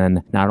wheelhouse,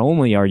 then not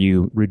only are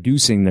you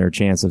reducing their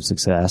chance of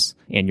success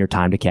and your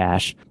time to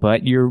cash,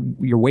 but you're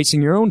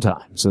wasting your own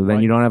time. So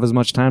then you don't have as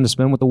much time to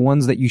spend with the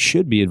ones that you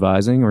should be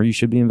advising or you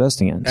should be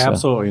investing in.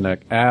 Absolutely,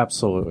 Nick.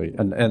 Absolutely.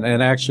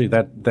 And actually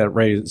that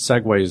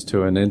segues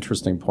to an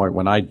interesting point.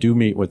 When I do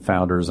meet with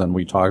founders and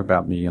we talk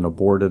about me in a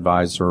board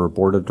advisor or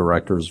board of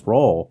directors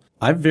role,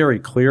 I'm very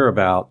clear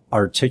about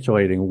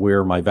articulating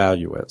where my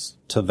value is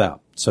to them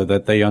so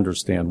that they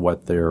understand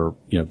what they're,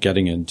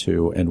 getting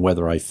into and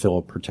whether I fill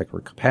a particular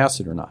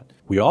capacity or not.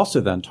 We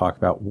also then talk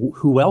about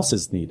who else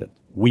is needed.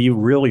 We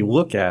really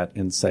look at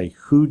and say,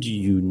 who do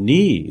you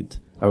need?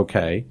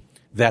 Okay.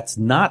 That's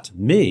not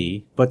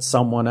me, but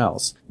someone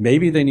else.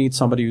 Maybe they need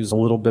somebody who's a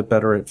little bit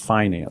better at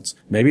finance.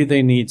 Maybe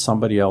they need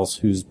somebody else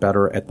who's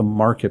better at the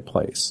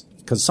marketplace.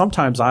 Because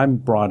sometimes I'm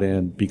brought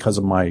in because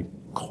of my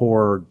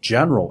core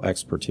general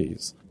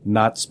expertise,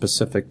 not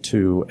specific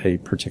to a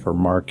particular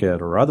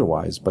market or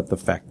otherwise, but the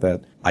fact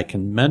that I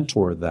can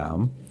mentor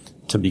them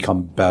to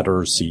become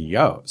better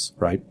CEOs,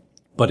 right?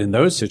 But in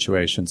those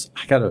situations,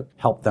 I got to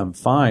help them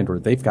find, or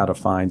they've got to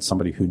find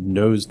somebody who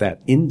knows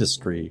that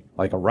industry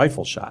like a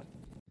rifle shot.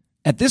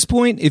 At this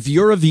point, if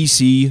you're a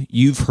VC,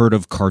 you've heard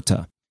of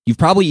Carta. You've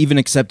probably even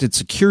accepted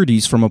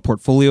securities from a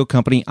portfolio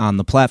company on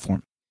the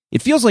platform.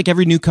 It feels like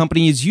every new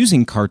company is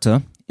using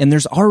Carta, and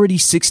there's already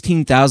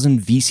 16,000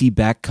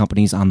 VC-backed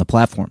companies on the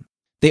platform.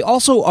 They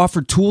also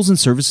offer tools and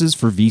services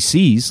for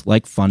VCs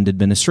like fund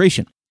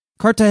administration.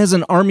 Carta has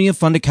an army of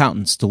fund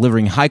accountants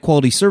delivering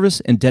high-quality service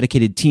and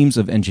dedicated teams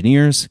of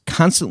engineers,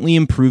 constantly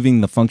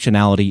improving the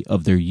functionality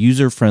of their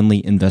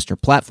user-friendly investor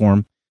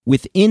platform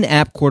with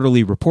in-app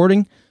quarterly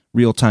reporting,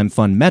 real-time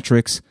fund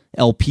metrics,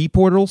 LP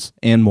portals,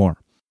 and more.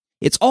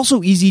 It's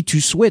also easy to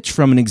switch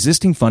from an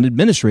existing fund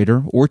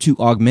administrator or to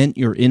augment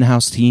your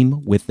in-house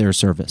team with their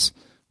service.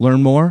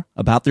 Learn more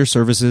about their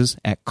services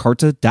at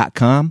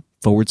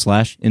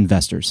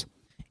carta.com/investors.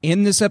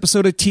 And this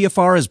episode of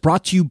TFR is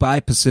brought to you by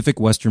Pacific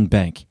Western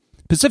Bank.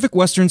 Pacific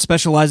Western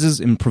specializes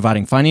in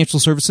providing financial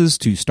services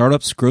to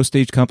startups, growth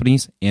stage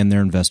companies, and their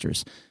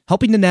investors,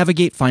 helping to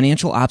navigate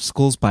financial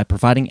obstacles by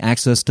providing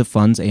access to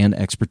funds and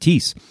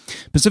expertise.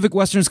 Pacific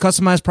Western's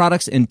customized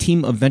products and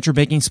team of venture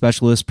banking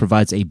specialists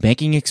provides a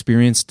banking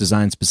experience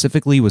designed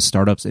specifically with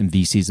startups and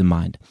VCs in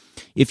mind.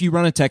 If you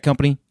run a tech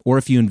company or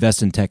if you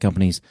invest in tech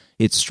companies,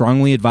 it's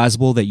strongly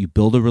advisable that you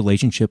build a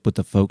relationship with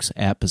the folks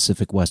at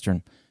Pacific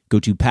Western. Go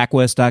to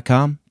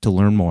pacwest.com to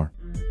learn more.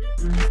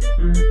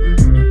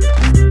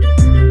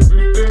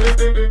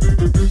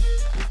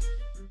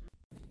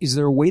 Is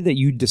there a way that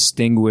you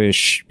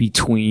distinguish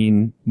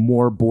between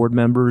more board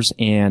members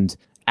and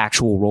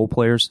actual role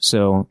players?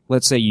 So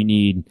let's say you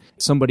need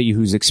somebody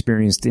who's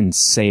experienced in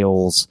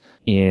sales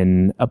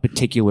in a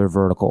particular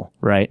vertical,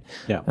 right?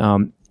 Yeah.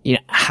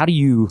 How do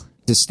you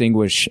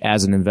distinguish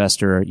as an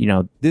investor,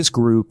 this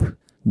group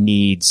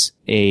needs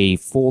a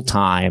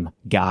full-time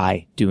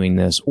guy doing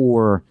this,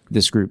 or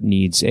this group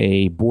needs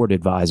a board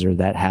advisor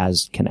that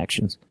has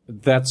connections?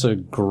 That's a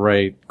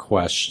great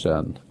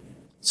question.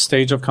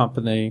 Stage of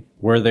company,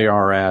 where they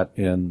are at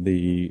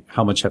in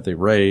how much have they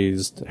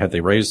raised? Have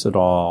they raised it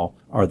all?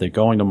 Are they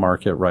going to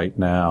market right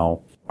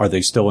now? Are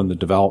they still in the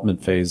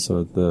development phase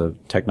of the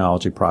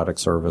technology, product,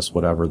 service,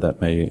 whatever that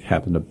may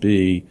happen to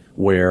be,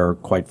 where,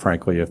 quite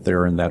frankly, if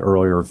they're in that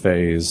earlier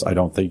phase, I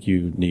don't think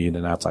you need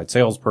an outside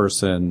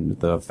salesperson.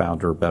 The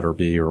founder better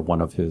be, or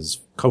one of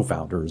his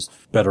co-founders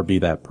better be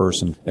that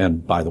person.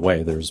 And by the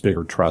way, there's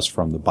bigger trust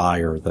from the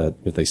buyer that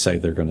if they say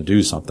they're going to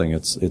do something,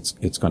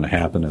 it's going to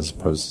happen as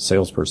opposed to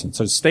salesperson.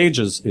 So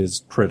stages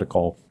is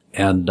critical.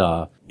 And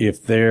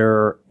if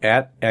they're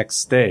at X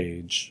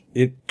stage,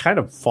 it kind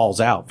of falls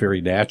out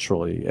very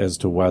naturally as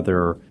to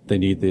whether they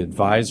need the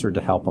advisor to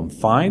help them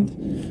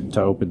find,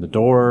 to open the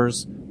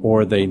doors,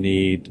 or they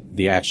need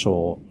the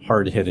actual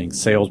hard-hitting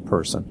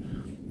salesperson.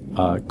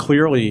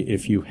 Clearly,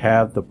 if you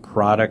have the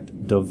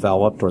product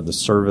developed or the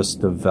service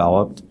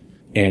developed,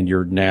 and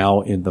you're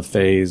now in the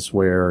phase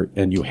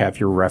and you have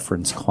your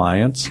reference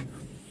clients,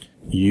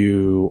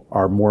 you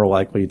are more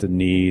likely to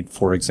need,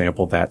 for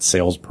example, that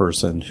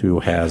salesperson who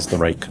has the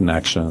right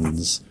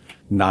connections,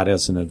 not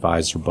as an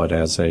advisor, but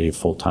as a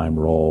full-time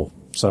role.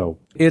 So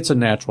it's a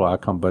natural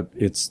outcome, but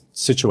it's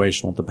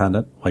situational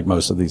dependent, like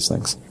most of these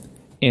things.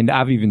 And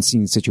I've even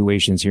seen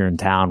situations here in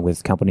town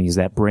with companies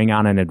that bring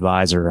on an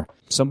advisor,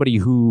 somebody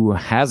who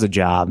has a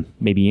job,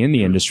 maybe in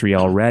the industry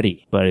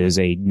already, but is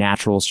a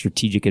natural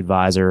strategic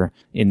advisor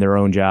in their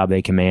own job.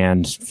 They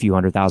command a few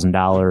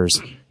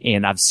 $100,000.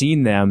 And I've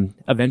seen them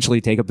eventually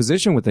take a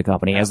position with the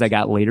company. As they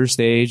got later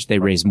stage, they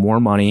raised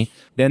more money.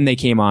 Then they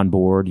came on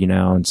board,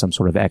 and some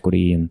sort of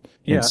equity and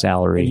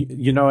salary.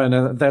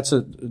 And that's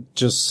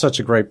just such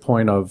a great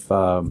point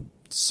of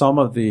some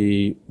of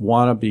the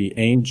wannabe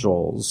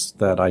angels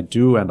that I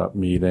do end up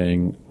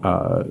meeting.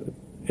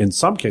 In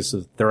some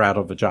cases, they're out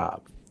of a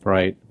job,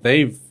 right?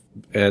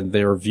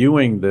 They're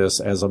viewing this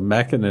as a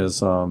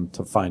mechanism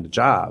to find a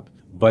job,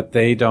 but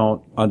they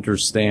don't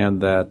understand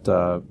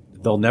that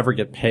they'll never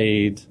get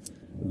paid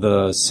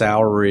the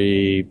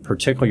salary,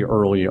 particularly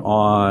early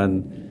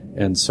on.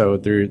 And so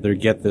they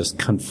get this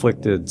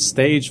conflicted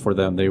stage for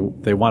them.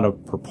 They want to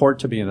purport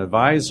to be an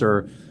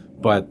advisor,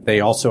 but they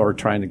also are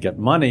trying to get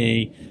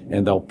money,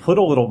 and they'll put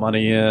a little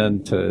money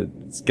in to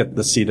get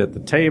the seat at the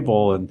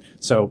table. And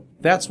so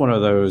that's one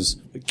of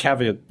those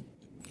caveat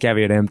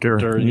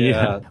emptor.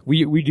 Yeah.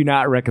 We do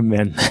not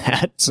recommend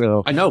that.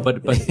 So I know,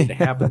 but it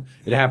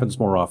happens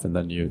more often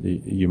than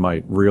you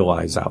might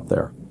realize out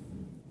there.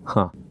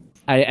 Huh.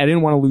 I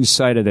didn't want to lose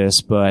sight of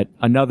this, but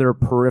another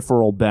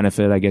peripheral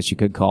benefit, I guess you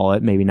could call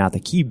it, maybe not the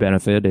key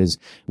benefit, is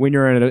when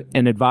you're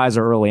an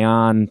advisor early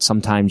on,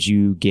 sometimes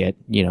you get,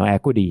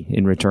 equity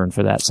in return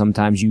for that.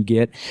 Sometimes you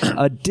get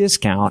a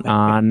discount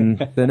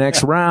on the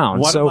next round.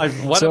 One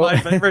of my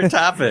favorite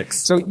topics.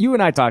 So you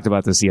and I talked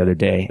about this the other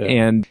day,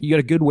 and you got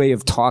a good way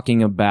of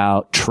talking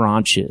about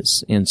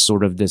tranches and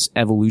sort of this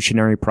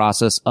evolutionary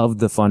process of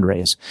the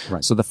fundraise.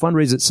 Right. So the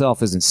fundraise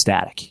itself isn't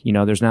static.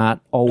 There's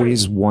not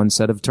always one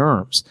set of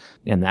terms.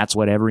 And that's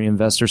what every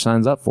investor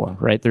signs up for,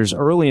 right? There's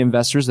early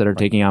investors that are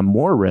taking on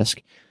more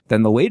risk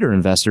than the later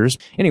investors.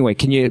 Anyway,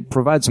 can you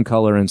provide some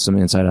color and some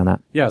insight on that?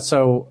 Yeah,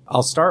 so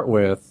I'll start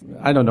with,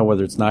 I don't know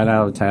whether it's 9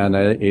 out of 10,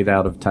 8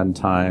 out of 10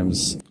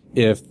 times.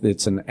 If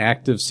it's an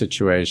active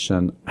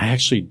situation, I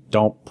actually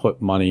don't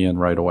put money in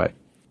right away.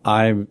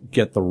 I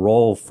get the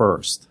role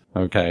first,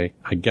 okay?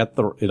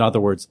 In other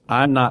words,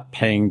 I'm not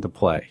paying to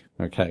play,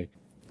 okay?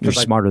 You're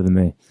smarter than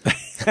me.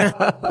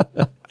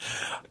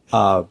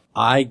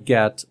 I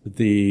get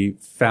the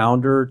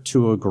founder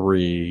to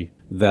agree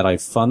that I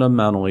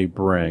fundamentally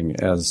bring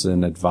as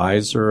an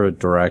advisor, a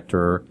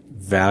director,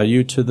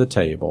 value to the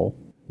table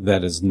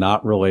that is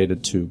not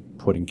related to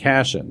putting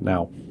cash in.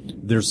 Now,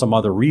 there's some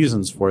other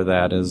reasons for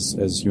that,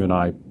 as you and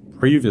I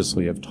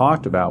previously have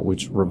talked about,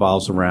 which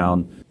revolves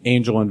around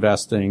angel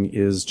investing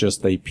is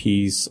just a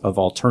piece of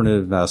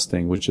alternative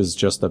investing, which is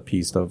just a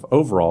piece of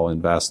overall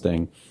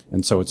investing.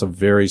 And so it's a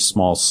very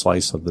small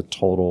slice of the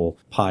total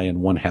pie,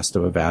 and one has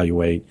to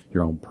evaluate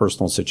your own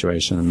personal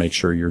situation and make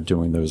sure you're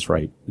doing those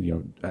right,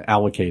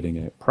 allocating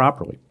it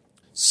properly.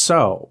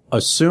 So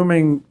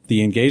assuming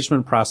the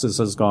engagement process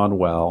has gone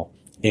well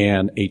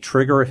and a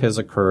trigger has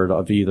occurred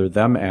of either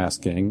them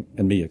asking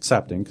and me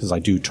accepting, because I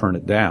do turn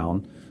it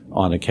down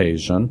on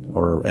occasion,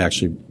 or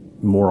actually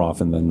more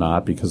often than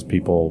not, because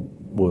people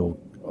will,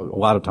 a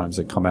lot of times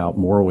they come out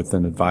more with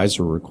an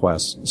advisor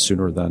request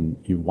sooner than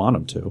you want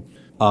them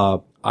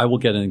to. I will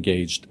get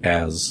engaged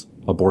as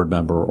a board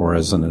member or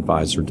as an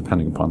advisor,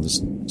 depending upon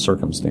the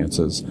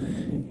circumstances.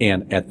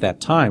 And at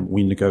that time,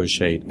 we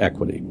negotiate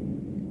equity.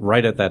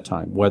 Right at that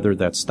time, whether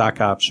that's stock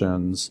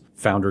options,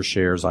 founder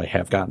shares. I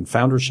have gotten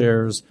founder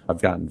shares.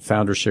 I've gotten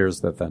founder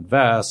shares that then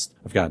vest.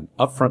 I've gotten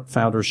upfront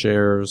founder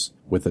shares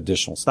with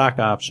additional stock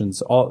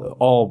options,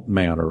 all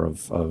manner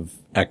of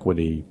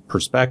equity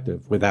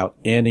perspective without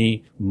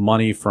any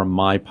money from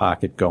my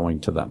pocket going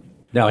to them.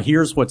 Now,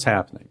 here's what's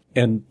happening,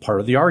 and part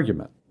of the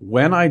argument.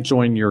 When I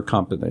join your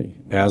company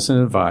as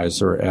an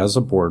advisor, as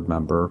a board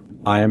member,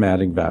 I am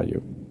adding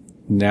value.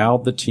 Now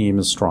the team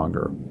is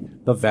stronger.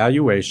 The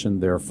valuation,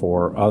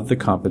 therefore, of the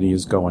company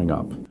is going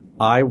up.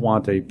 I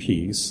want a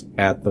piece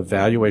at the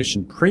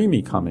valuation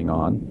premium coming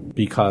on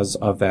because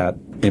of that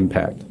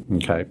impact.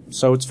 Okay.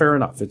 So it's fair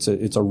enough. It's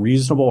a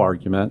reasonable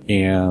argument,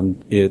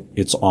 and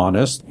it's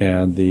honest,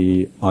 and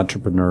the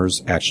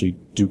entrepreneurs actually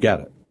do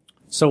get it.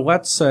 So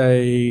let's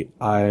say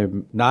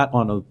I'm not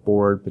on a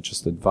board, but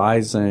just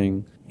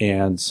advising,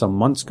 and some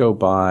months go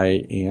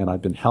by and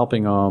I've been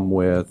helping them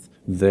with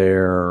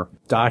their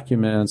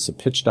documents, the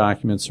pitch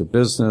documents, their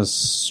business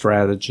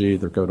strategy,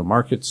 their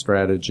go-to-market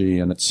strategy.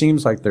 And it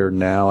seems like they're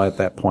now at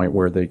that point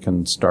where they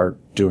can start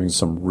doing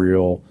some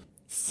real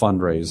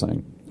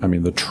fundraising. I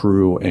mean, the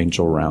true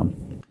angel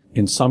round.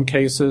 In some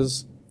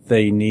cases,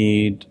 they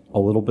need a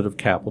little bit of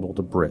capital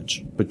to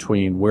bridge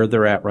between where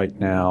they're at right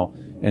now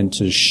and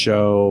to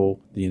show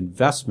the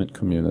investment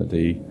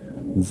community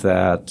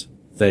that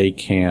they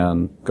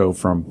can go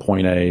from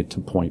point A to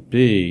point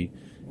B,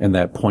 and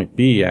that point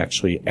B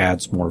actually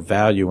adds more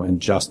value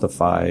and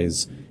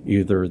justifies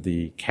either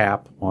the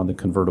cap on the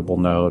convertible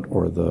note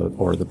or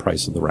the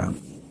price of the round.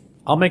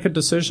 I'll make a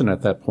decision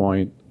at that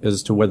point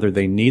as to whether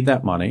they need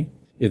that money.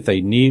 If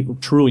they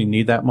truly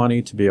need that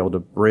money to be able to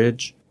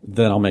bridge,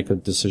 then I'll make a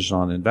decision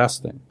on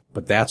investing.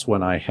 But that's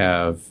when I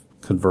have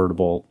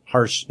convertible,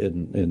 harsh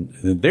in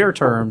their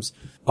terms,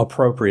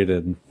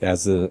 appropriated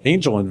as the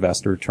angel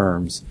investor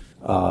terms,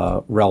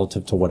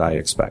 relative to what I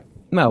expect.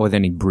 Not with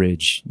any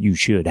bridge you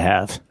should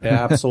have.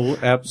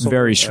 Absolutely.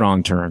 Very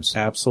strong terms.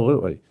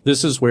 Absolutely.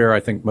 This is where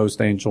I think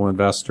most angel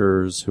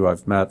investors who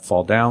I've met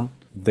fall down.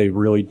 They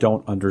really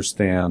don't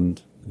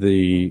understand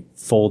the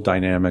full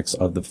dynamics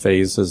of the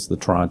phases, the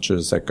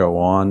tranches that go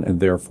on,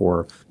 and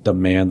therefore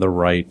demand the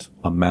right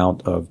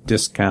amount of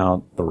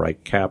discount, the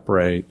right cap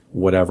rate,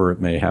 whatever it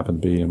may happen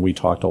to be. And we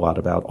talked a lot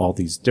about all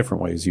these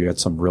different ways. You had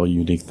some really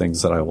unique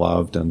things that I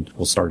loved and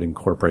will start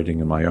incorporating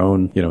in my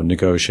own,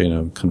 negotiating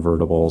of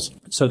convertibles.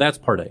 So that's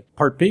part A.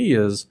 Part B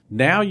is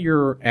now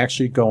you're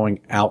actually going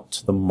out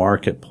to the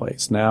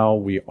marketplace. Now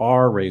we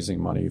are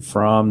raising money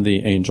from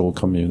the angel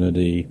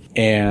community,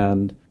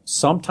 and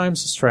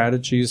sometimes the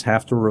strategies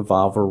have to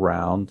revolve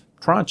around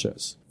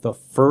tranches. The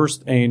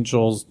first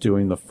angels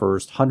doing the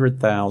first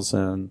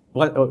 100,000.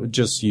 Let's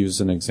just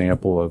use an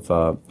example of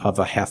a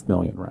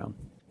 $500,000 round.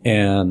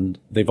 And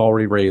they've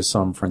already raised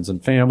some friends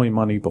and family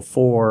money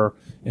before,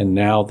 and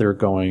now they're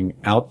going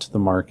out to the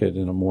market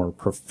in a more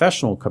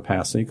professional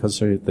capacity because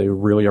they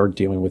really are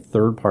dealing with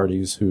third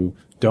parties who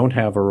don't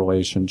have a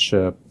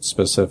relationship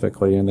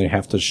specifically, and they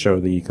have to show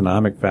the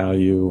economic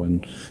value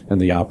and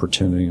the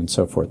opportunity and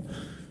so forth.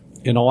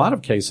 In a lot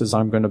of cases,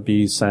 I'm going to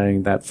be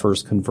saying that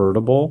first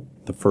convertible,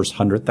 the first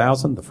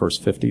 100,000, the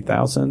first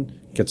 50,000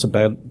 gets a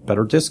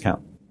better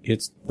discount.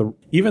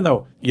 Even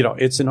though,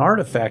 it's an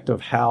artifact of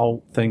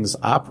how things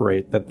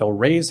operate that they'll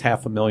raise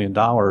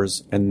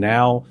 $500,000 and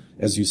now,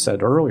 as you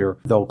said earlier,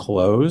 they'll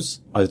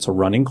close. It's a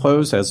running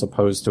close as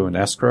opposed to an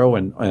escrow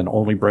and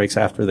only breaks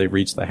after they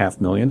reach the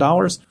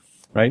 $500,000,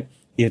 right?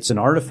 It's an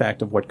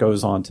artifact of what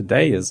goes on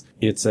today is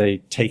it's a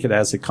take it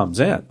as it comes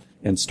in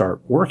and start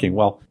working.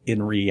 Well,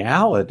 in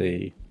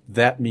reality,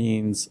 that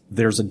means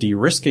there's a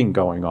de-risking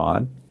going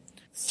on.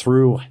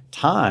 Through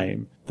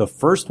time, the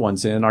first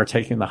ones in are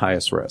taking the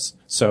highest risk.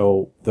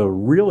 So the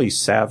really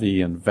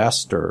savvy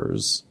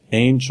investors,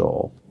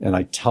 angel, and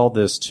I tell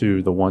this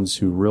to the ones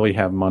who really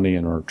have money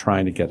and are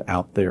trying to get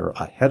out there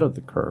ahead of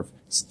the curve,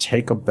 is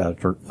take a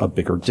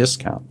bigger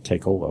discount,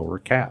 take a lower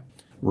cap.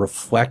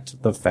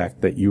 Reflect the fact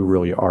that you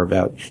really are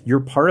you're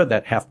part of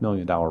that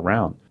 $500,000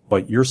 round,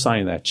 but you're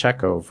signing that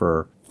check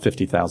over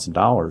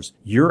 $50,000,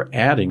 you're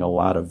adding a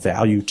lot of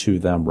value to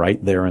them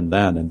right there and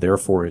then, and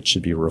therefore it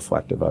should be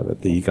reflective of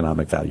it, the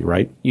economic value,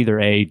 right? Either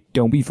A,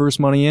 don't be first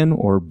money in,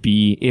 or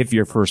B, if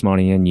you're first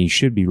money in, you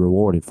should be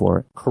rewarded for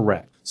it.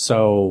 Correct.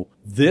 So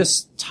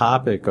this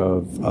topic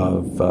of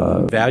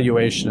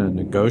valuation and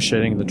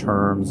negotiating the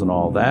terms and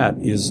all that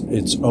is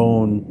its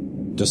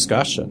own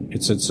discussion.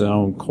 It's its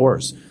own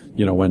course.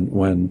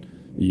 When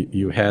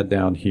you had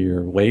down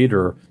here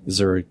later, is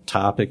there a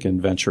topic in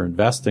venture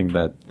investing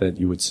that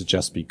you would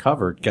suggest be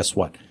covered? Guess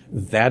what?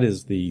 That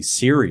is the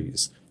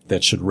series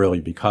that should really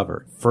be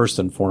covered first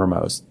and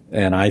foremost.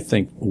 And I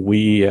think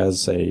we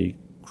as a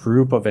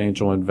group of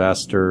angel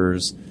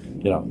investors,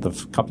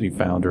 the company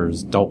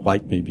founders don't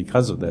like me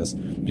because of this,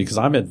 because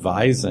I'm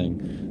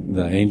advising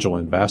the angel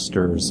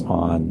investors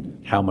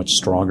on how much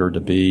stronger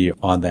to be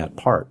on that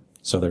part.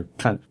 So they're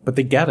but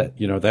they get it.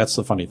 That's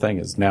the funny thing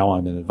is now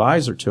I'm an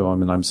advisor to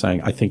them and I'm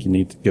saying, I think you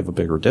need to give a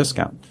bigger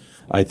discount.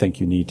 I think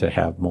you need to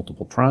have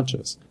multiple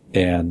tranches.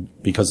 And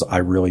because I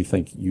really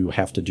think you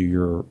have to do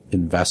your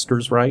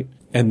investors right.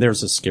 And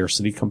there's a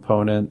scarcity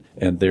component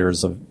and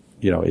there's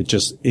it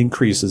just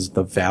increases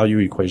the value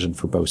equation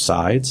for both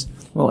sides.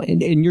 Well,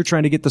 and you're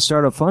trying to get the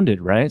startup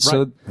funded, right?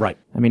 So, right.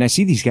 I mean, I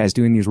see these guys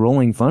doing these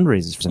rolling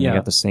fundraisers and they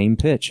got the same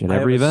pitch at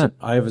every event.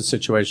 I have a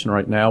situation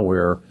right now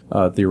where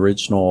the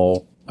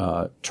original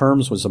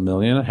terms was $1.5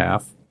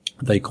 million.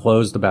 They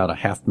closed about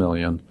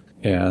 $500,000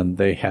 and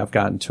they have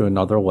gotten to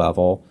another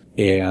level.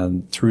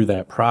 And through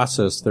that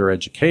process, their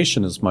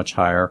education is much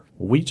higher.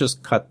 We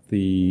just cut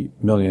the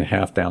 $1.5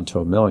 million down to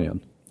 $1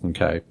 million.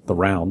 Okay. The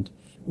round.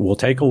 We'll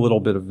take a little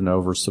bit of an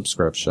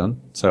oversubscription.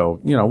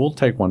 So, we'll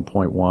take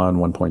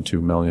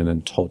 1.2 million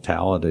in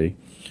totality.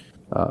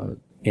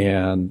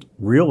 And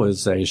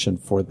realization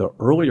for the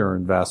earlier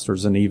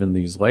investors and even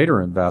these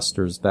later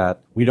investors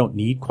that we don't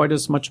need quite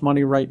as much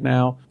money right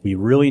now. We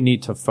really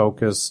need to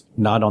focus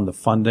not on the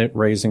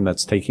fundraising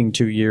that's taking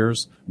 2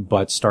 years,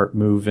 but start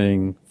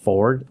moving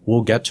forward.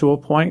 We'll get to a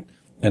point,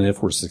 and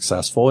if we're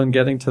successful in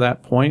getting to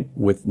that point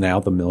with now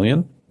the $1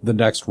 million, the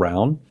next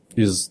round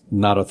is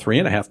not a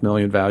 $3.5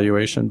 million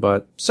valuation,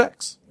 but $6 million.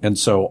 And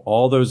so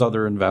all those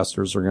other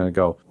investors are going to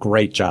go,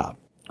 great job.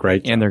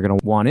 And they're going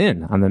to want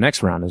in on the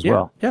next round as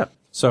well. Yeah.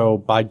 So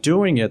by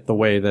doing it the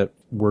way that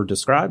we're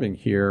describing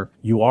here,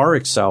 you are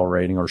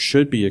accelerating or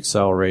should be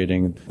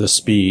accelerating the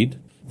speed.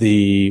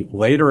 The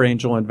later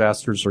angel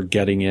investors are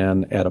getting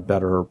in at a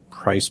better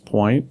price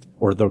point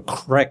or the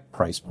correct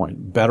price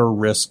point, better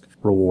risk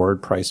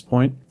reward price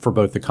point for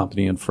both the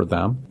company and for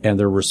them. And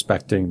they're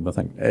respecting the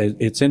thing.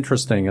 It's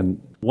interesting.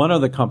 And one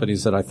of the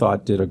companies that I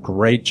thought did a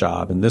great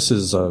job, and this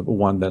is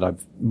one that I'm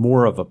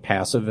more of a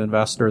passive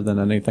investor than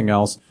anything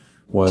else,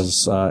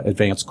 was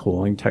Advanced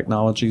Cooling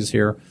Technologies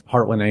here.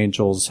 Heartland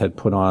Angels had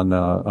put on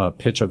a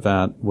pitch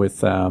event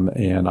with them,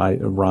 and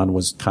Ron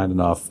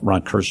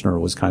Kirshner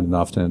was kind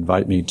enough to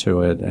invite me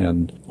to it,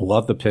 and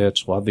loved the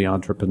pitch, loved the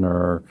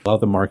entrepreneur,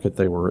 loved the market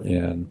they were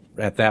in.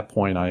 At that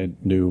point, I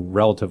knew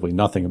relatively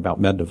nothing about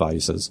med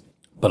devices,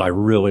 but I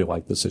really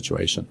liked the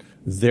situation.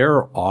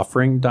 Their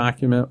offering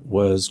document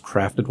was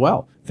crafted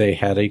well. They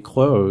had a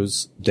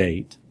close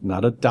date,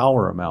 not a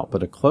dollar amount,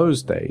 but a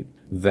close date,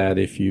 that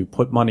if you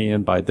put money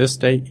in by this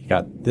date, you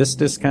got this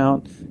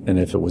discount. And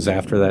if it was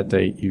after that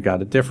date, you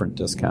got a different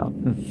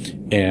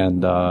discount.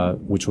 And,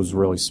 which was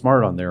really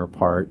smart on their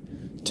part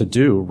to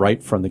do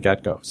right from the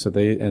get-go. So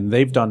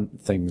they've done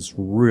things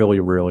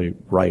really, really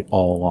right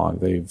all along.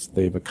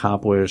 They've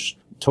accomplished,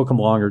 took them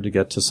longer to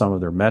get to some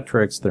of their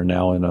metrics. They're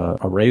now in a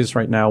raise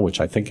right now, which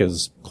I think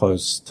is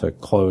close to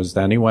closed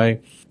anyway.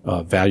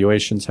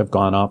 Valuations have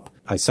gone up.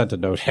 I sent a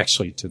note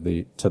actually to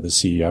the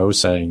CEO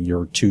saying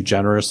you're too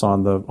generous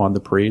on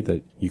the pre,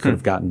 that you could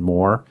have gotten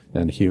more.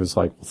 And he was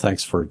like, well,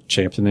 thanks for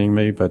championing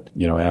me. But,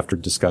 after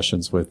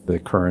discussions with the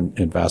current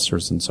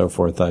investors and so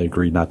forth, I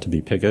agreed not to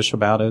be piggish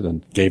about it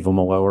and gave them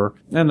a lower.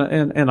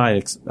 And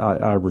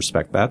I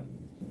respect that.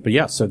 But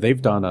yeah, so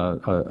they've done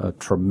a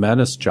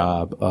tremendous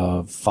job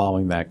of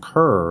following that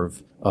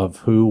curve of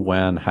who,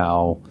 when,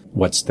 how,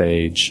 what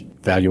stage,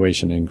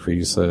 valuation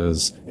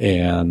increases,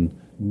 and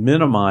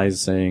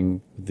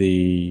minimizing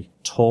the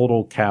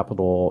total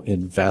capital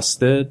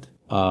invested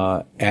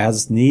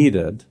as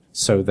needed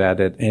so that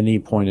at any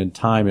point in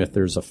time, if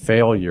there's a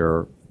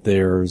failure,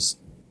 there's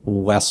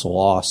less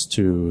loss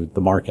to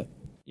the market.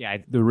 Yeah,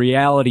 the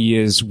reality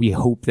is we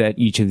hope that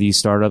each of these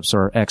startups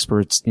are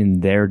experts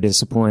in their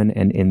discipline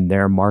and in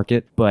their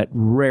market, but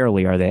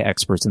rarely are they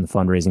experts in the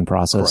fundraising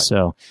process. Correct.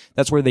 So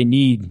that's where they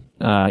need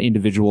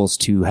individuals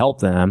to help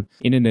them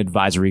in an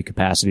advisory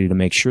capacity to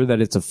make sure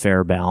that it's a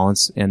fair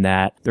balance and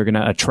that they're going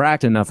to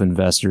attract enough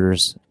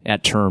investors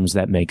at terms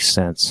that make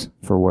sense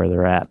for where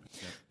they're at.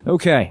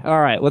 Okay.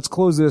 All right. Let's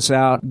close this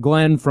out.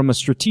 Glenn, from a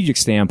strategic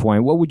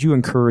standpoint, what would you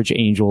encourage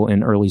angel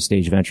and early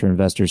stage venture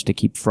investors to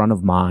keep front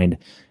of mind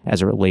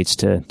as it relates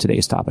to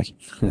today's topic?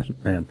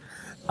 Man.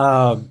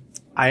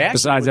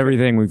 Besides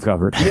everything we've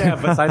covered. Yeah,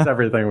 besides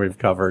everything we've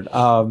covered.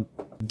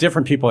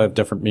 Different people have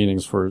different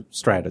meanings for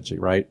strategy,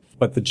 right?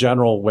 But the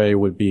general way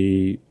would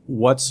be,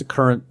 what's the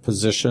current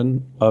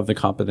position of the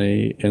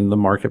company in the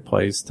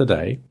marketplace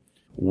today?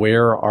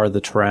 Where are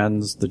the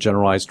trends, the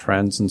generalized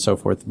trends and so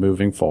forth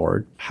moving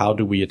forward? How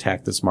do we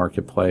attack this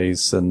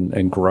marketplace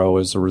and grow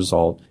as a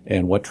result?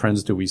 And what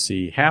trends do we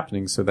see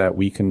happening so that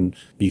we can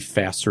be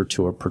faster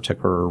to a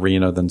particular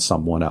arena than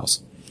someone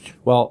else?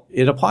 Well,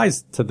 it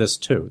applies to this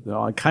too,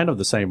 kind of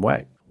the same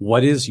way.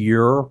 What is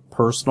your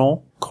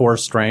personal core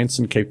strengths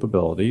and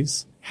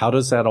capabilities? How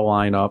does that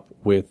align up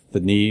with the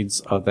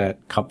needs of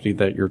that company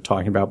that you're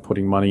talking about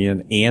putting money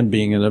in and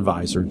being an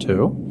advisor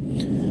to?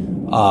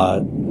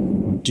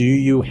 Do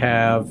you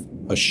have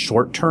a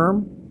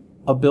short-term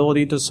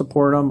ability to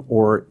support them,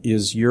 or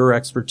is your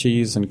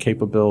expertise and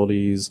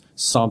capabilities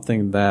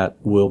something that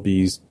will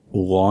be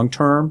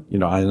long-term?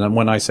 And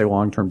when I say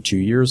long-term, 2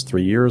 years,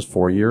 3 years,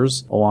 4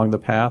 years along the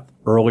path.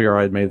 Earlier,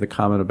 I'd made the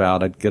comment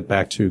about, I'd get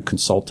back to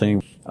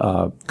consulting.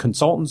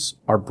 Consultants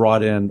are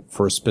brought in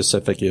for a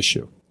specific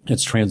issue.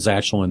 It's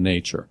transactional in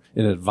nature.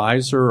 An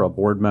advisor, a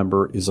board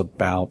member, is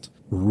about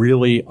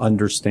really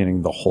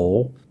understanding the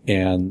whole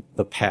and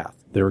the path.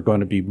 There are going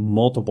to be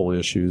multiple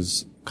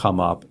issues come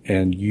up,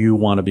 and you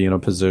want to be in a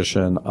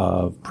position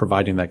of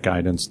providing that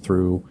guidance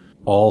through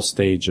all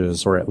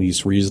stages, or at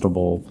least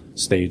reasonable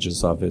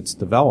stages of its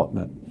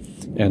development.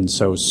 And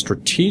so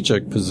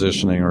strategic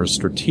positioning or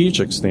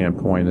strategic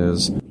standpoint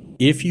is,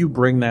 if you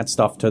bring that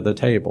stuff to the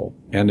table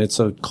and it's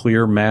a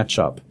clear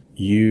matchup,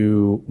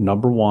 you,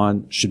 number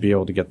one, should be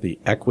able to get the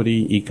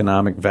equity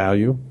economic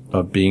value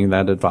of being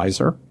that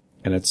advisor.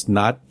 And it's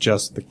not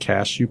just the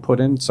cash you put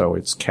in, so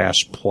it's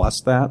cash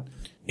plus that.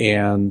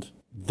 And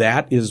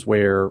that is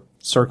where,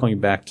 circling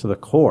back to the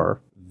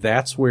core,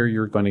 that's where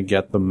you're going to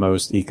get the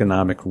most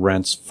economic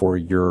rents for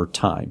your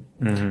time.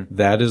 Mm-hmm.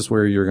 That is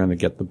where you're going to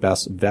get the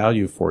best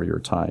value for your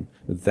time.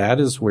 That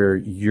is where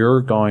your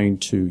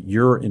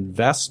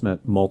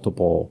investment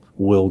multiple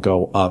will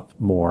go up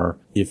more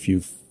if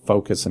you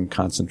focus and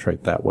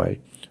concentrate that way.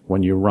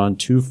 When you run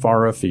too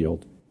far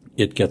afield,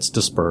 it gets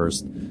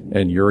dispersed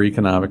and your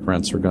economic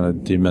rents are going to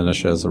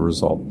diminish as a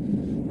result.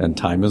 And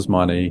time is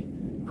money.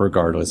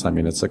 Regardless, I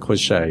mean, it's a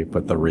cliche,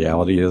 but the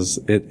reality is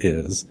it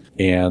is.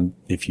 And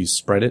if you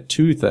spread it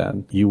too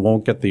thin, you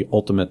won't get the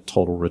ultimate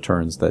total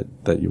returns that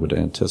you would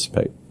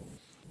anticipate.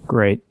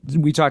 Great.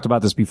 We talked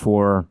about this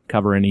before,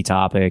 cover any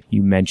topic.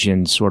 You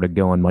mentioned sort of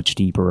going much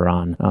deeper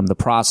on the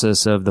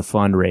process of the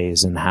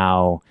fundraise and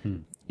how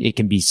it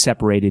can be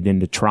separated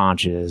into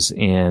tranches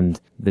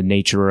and the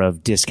nature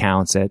of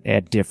discounts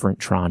at different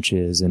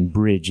tranches and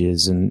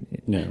bridges.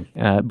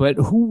 But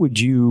who would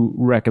you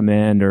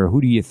recommend, or who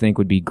do you think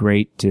would be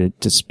great to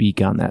speak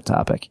on that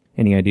topic?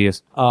 Any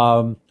ideas?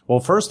 Well,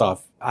 first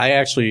off, I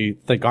actually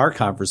think our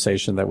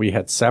conversation that we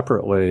had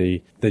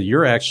separately, that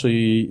you're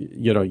actually,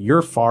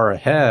 you're far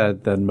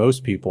ahead than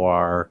most people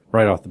are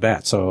right off the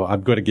bat. So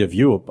I'm going to give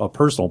you a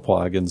personal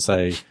plug and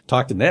say,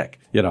 talk to Nick.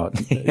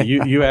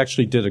 You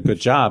actually did a good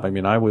job. I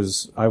mean, I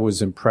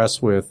was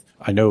impressed with,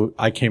 I know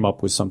I came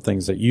up with some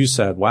things that you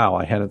said, wow,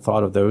 I hadn't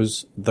thought of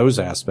those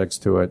aspects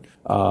to it.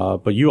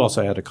 But you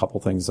also had a couple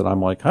things that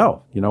I'm like,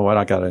 oh, you know what?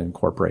 I got to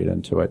incorporate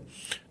into it.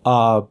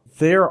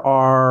 There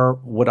are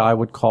what I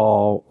would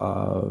call,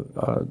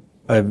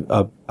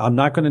 I'm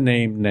not going to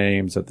name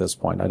names at this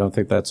point. I don't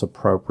think that's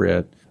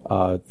appropriate.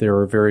 There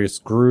are various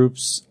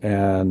groups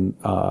and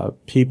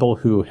people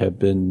who have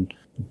been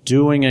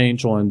doing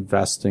angel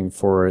investing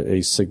for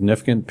a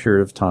significant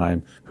period of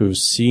time, who've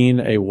seen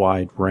a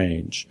wide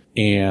range.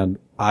 And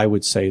I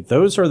would say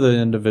those are the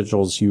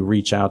individuals you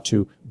reach out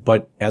to.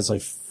 But as a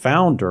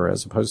founder,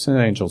 as opposed to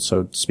an angel,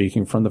 so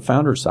speaking from the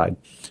founder side,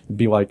 it'd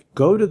be like,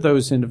 go to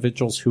those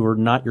individuals who are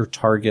not your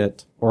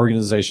target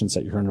organizations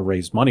that you're going to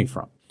raise money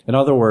from. In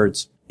other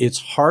words, it's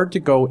hard to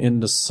go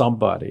into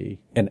somebody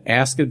and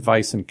ask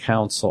advice and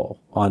counsel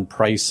on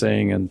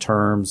pricing and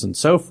terms and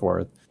so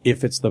forth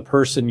if it's the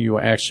person you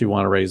actually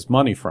want to raise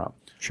money from.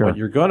 Sure. What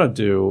you're going to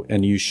do,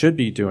 and you should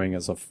be doing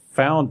as a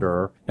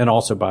founder, and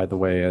also, by the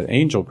way, an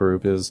angel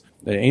group is,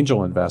 the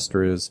angel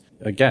investor is,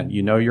 again,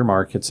 you know your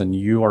markets and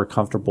you are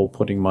comfortable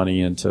putting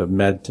money into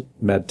med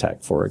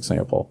tech, for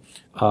example.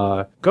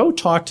 Go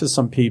talk to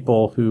some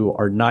people who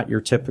are not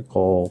your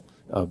typical,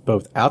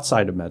 both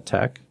outside of med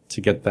tech,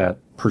 to get that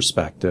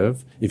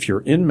perspective. If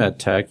you're in med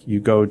tech, you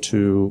go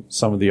to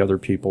some of the other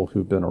people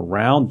who've been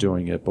around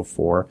doing it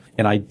before,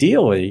 and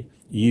ideally,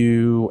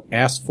 you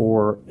ask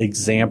for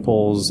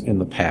examples in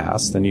the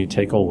past and you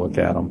take a look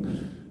at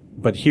them.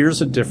 But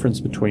here's a difference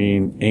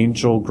between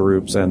angel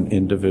groups and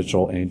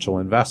individual angel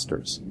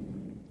investors.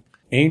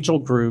 Angel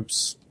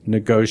groups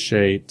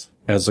negotiate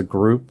as a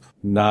group,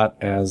 not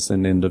as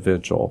an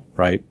individual,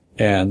 right?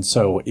 And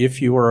so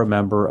if you are a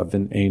member of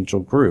an angel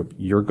group,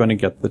 you're going to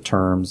get the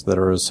terms that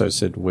are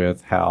associated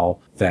with how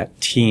that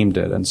team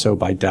did. And so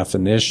by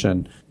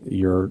definition,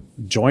 you're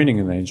joining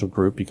an angel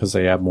group because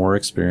they have more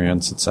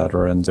experience, et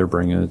cetera, and they're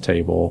bringing to the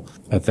table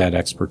that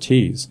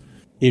expertise.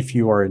 If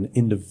you are an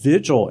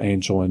individual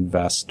angel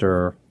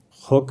investor,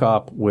 hook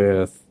up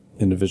with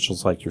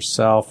individuals like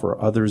yourself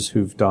or others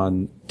who've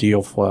done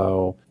deal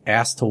flow,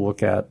 ask to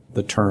look at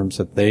the terms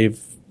that they've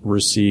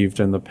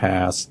received in the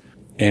past,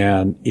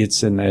 and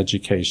it's an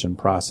education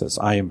process.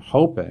 I am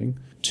hoping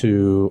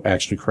to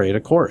actually create a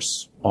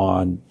course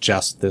on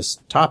just this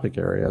topic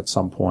area at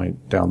some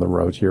point down the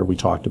road here. We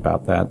talked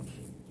about that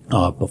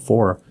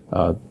before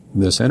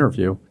this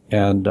interview.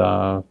 And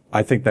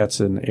I think that's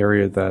an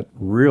area that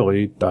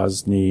really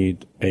does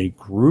need a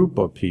group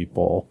of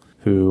people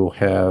who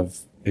have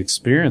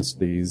experienced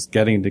these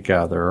getting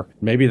together.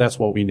 Maybe that's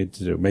what we need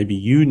to do. Maybe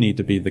you need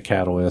to be the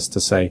catalyst to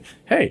say,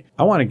 hey,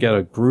 I want to get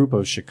a group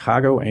of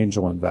Chicago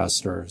angel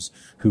investors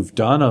who've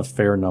done a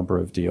fair number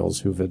of deals,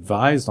 who've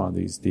advised on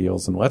these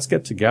deals, and let's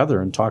get together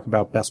and talk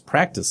about best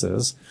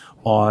practices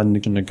on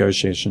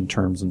negotiation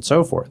terms and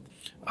so forth.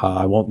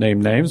 I won't name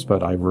names,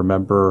 but I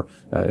remember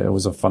it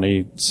was a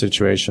funny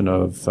situation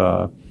of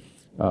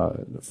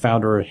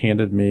founder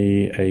handed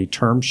me a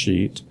term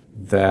sheet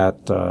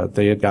that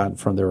they had gotten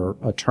from their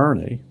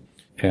attorney,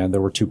 and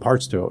there were two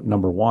parts to it.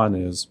 Number one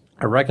is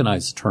I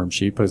recognized the term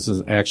sheet because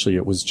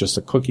it was just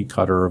a cookie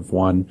cutter of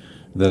one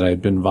that I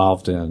had been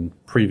involved in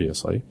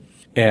previously.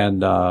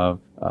 And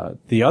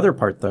the other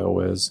part, though,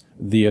 is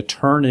the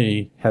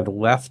attorney had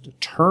left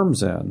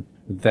terms in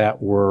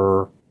that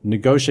were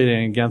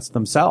negotiating against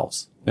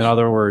themselves. In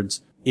other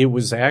words, it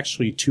was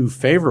actually too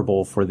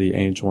favorable for the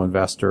angel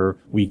investor.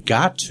 We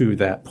got to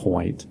that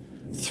point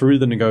through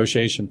the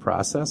negotiation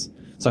process.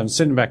 So I'm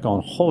sitting back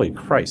going, holy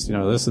Christ,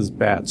 this is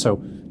bad. So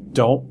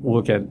don't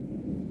look at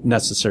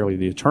necessarily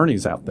the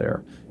attorneys out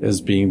there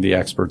as being the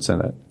experts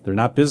in it. They're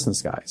not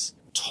business guys.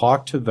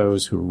 Talk to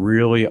those who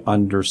really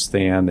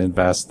understand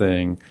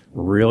investing,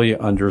 really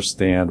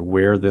understand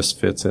where this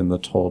fits in the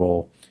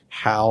total,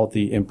 how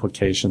the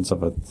implications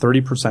of a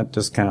 30%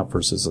 discount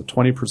versus a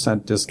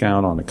 20%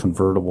 discount on a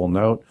convertible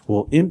note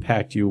will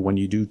impact you when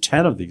you do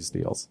 10 of these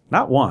deals.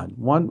 Not one.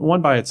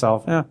 One by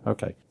itself,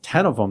 okay.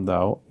 10 of them,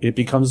 though, it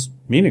becomes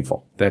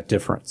meaningful, that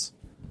difference.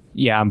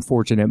 Yeah, I'm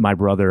fortunate my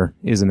brother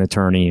is an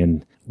attorney,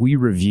 and we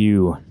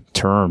review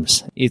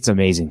terms. It's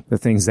amazing, the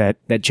things that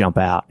jump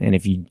out. And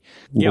if you,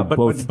 we'll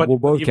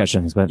both catch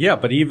things. But yeah,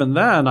 but even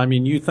then,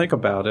 you think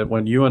about it,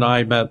 when you and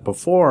I met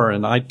before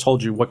and I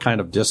told you what kind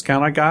of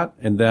discount I got,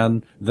 and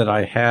then that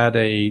I had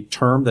a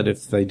term that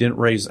if they didn't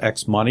raise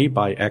X money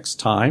by X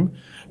time,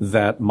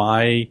 that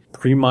my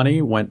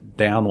pre-money went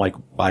down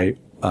by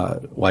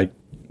 80%.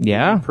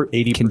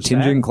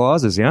 Contingent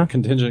clauses,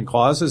 Contingent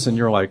clauses, and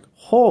you're like,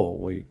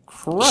 holy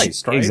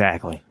Christ, right?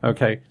 Exactly.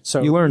 Okay.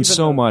 So you learn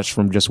so much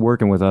from just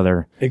working with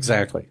other.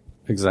 Exactly.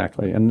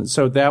 And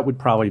so that would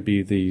probably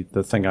be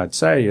the thing I'd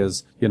say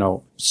is,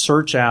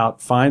 search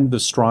out, find the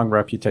strong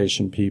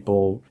reputation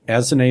people.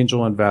 As an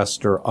angel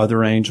investor,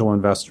 other angel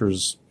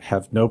investors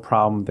have no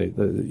problem.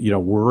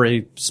 We're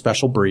a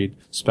special breed,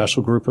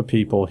 special group of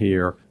people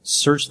here.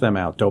 Search them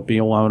out. Don't be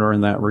a loner in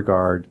that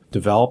regard.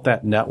 Develop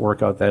that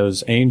network of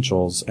those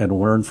angels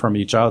and learn from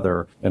each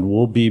other, and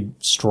we'll be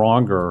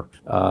stronger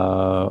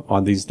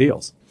on these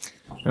deals.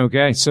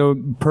 Okay, so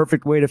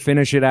perfect way to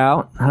finish it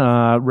out.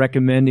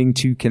 Recommending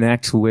to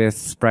connect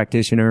with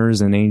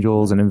practitioners and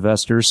angels and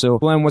investors. So,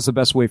 Glenn, what's the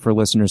best way for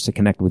listeners to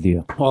connect with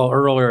you? Well,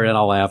 earlier, and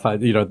I'll laugh,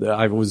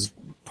 I was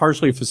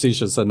partially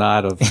facetious and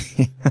not have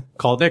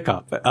called Nick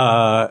up.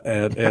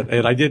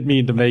 And I did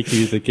mean to make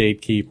you the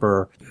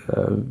gatekeeper.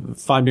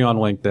 Find me on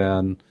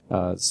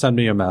LinkedIn. Send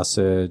me a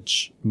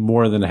message.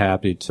 More than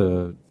happy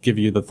to give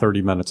you the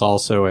 30 minutes.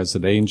 Also, as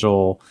an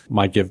angel,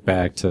 my give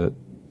back to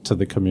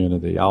the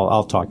community.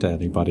 I'll talk to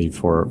anybody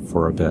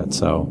for a bit.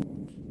 So,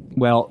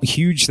 well,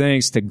 huge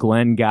thanks to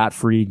Glenn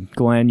Gottfried.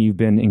 Glenn, you've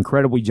been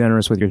incredibly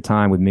generous with your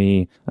time with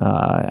me.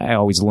 I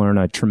always learn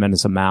a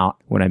tremendous amount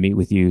when I meet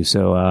with you.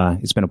 So,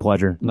 it's been a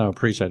pleasure. No,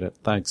 appreciate it.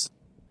 Thanks.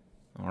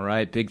 All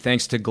right. Big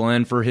thanks to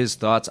Glenn for his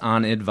thoughts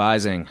on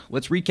advising.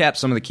 Let's recap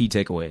some of the key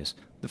takeaways.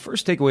 The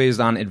first takeaway is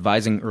on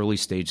advising early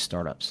stage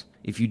startups.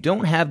 If you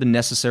don't have the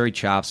necessary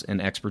chops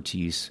and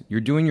expertise, you're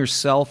doing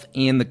yourself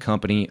and the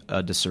company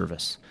a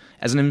disservice.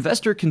 As an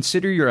investor,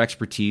 consider your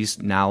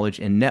expertise, knowledge,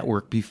 and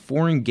network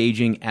before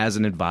engaging as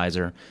an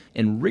advisor,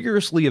 and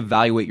rigorously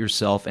evaluate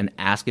yourself and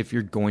ask if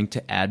you're going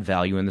to add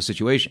value in the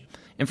situation.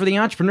 And for the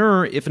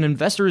entrepreneur, if an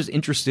investor is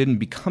interested in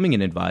becoming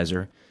an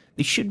advisor,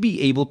 they should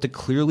be able to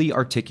clearly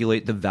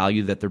articulate the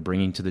value that they're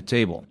bringing to the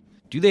table.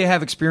 Do they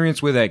have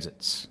experience with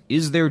exits?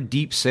 Is there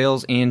deep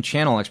sales and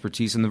channel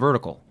expertise in the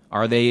vertical?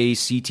 Are they a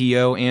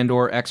CTO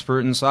and/or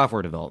expert in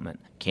software development?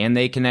 Can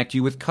they connect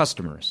you with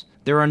customers?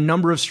 There are a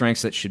number of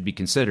strengths that should be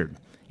considered.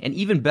 And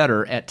even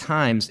better, at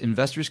times,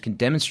 investors can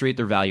demonstrate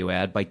their value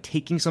add by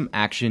taking some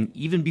action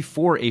even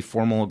before a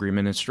formal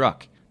agreement is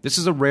struck. This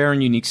is a rare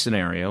and unique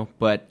scenario,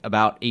 but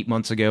about 8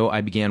 months ago, I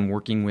began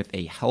working with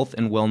a health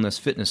and wellness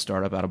fitness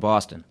startup out of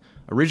Boston.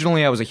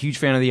 Originally, I was a huge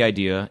fan of the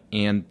idea,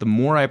 and the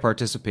more I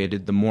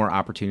participated, the more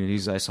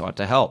opportunities I sought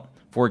to help.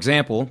 For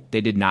example, they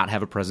did not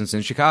have a presence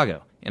in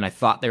Chicago, and I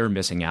thought they were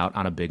missing out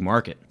on a big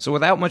market. So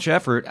without much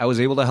effort, I was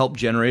able to help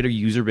generate a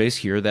user base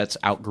here that's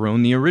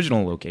outgrown the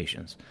original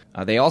locations.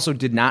 They also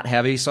did not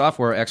have a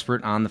software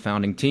expert on the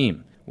founding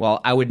team.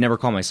 While I would never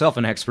call myself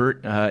an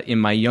expert, in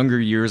my younger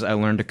years I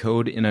learned to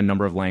code in a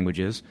number of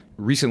languages.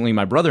 Recently,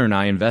 my brother and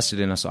I invested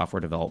in a software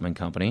development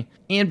company,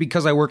 and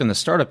because I work in the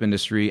startup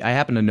industry, I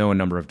happen to know a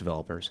number of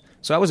developers.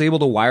 So I was able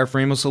to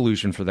wireframe a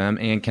solution for them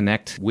and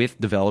connect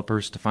with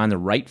developers to find the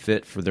right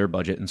fit for their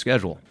budget and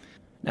schedule.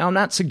 Now, I'm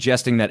not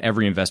suggesting that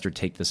every investor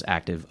take this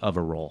active of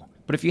a role,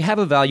 but if you have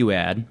a value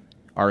add,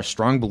 are a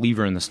strong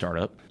believer in the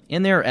startup,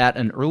 and they're at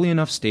an early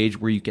enough stage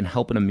where you can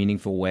help in a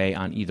meaningful way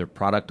on either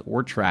product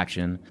or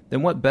traction,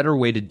 then what better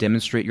way to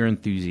demonstrate your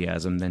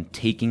enthusiasm than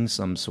taking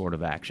some sort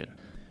of action?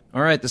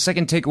 All right, the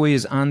second takeaway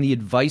is on the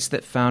advice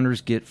that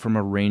founders get from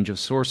a range of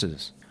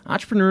sources.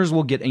 Entrepreneurs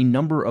will get a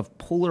number of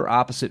polar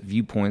opposite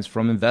viewpoints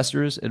from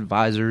investors,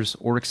 advisors,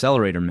 or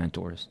accelerator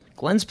mentors.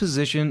 Glenn's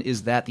position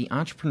is that the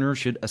entrepreneur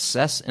should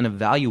assess and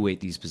evaluate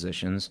these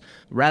positions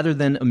rather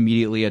than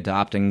immediately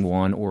adopting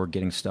one or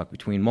getting stuck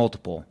between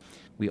multiple.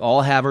 We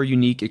all have our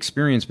unique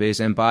experience base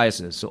and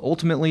biases, so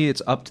ultimately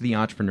it's up to the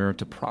entrepreneur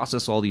to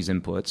process all these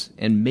inputs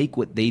and make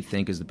what they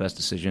think is the best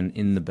decision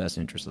in the best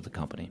interest of the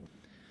company.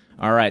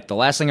 All right, the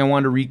last thing I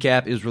wanted to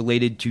recap is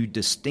related to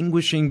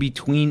distinguishing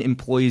between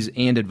employees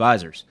and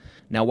advisors.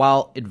 Now,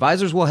 while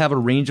advisors will have a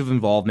range of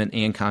involvement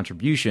and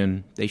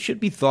contribution, they should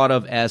be thought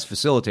of as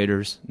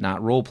facilitators,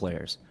 not role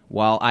players.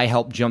 While I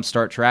helped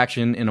jumpstart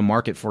traction in a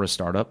market for a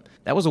startup,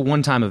 that was a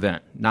one-time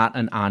event, not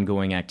an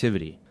ongoing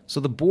activity. So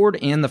the board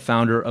and the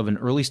founder of an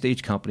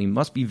early-stage company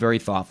must be very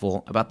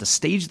thoughtful about the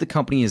stage the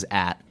company is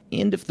at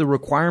and if the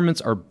requirements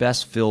are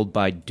best filled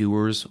by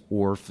doers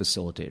or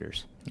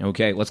facilitators.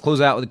 Okay, let's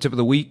close out with the tip of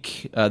the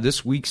week.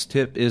 This week's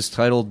tip is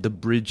titled The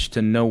Bridge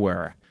to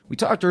Nowhere. We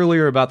talked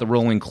earlier about the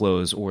rolling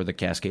close or the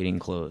cascading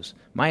close.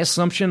 My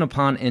assumption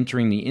upon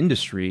entering the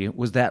industry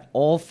was that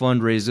all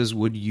fundraisers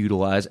would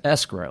utilize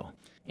escrow,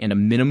 and a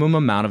minimum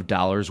amount of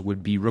dollars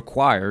would be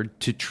required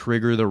to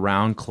trigger the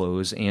round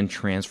close and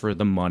transfer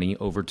the money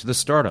over to the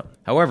startup.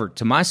 However,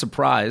 to my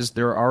surprise,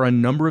 there are a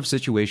number of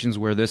situations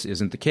where this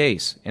isn't the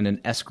case, and an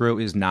escrow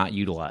is not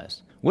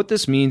utilized. What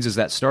this means is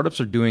that startups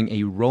are doing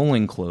a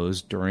rolling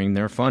close during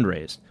their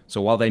fundraise.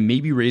 So while they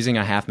may be raising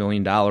a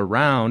 $500,000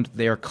 round,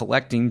 they are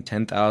collecting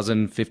 $10,000,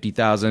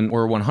 $50,000,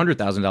 or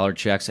 $100,000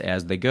 checks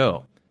as they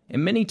go.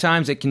 And many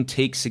times it can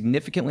take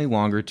significantly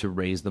longer to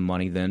raise the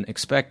money than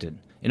expected.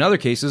 In other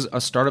cases,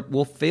 a startup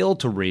will fail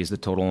to raise the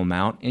total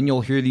amount, and you'll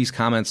hear these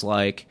comments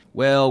like,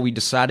 well, we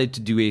decided to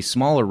do a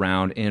smaller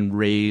round and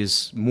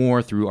raise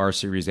more through our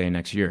Series A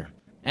next year.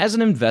 As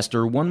an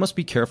investor, one must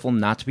be careful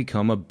not to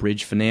become a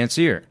bridge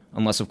financier,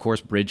 unless, of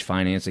course, bridge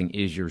financing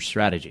is your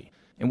strategy.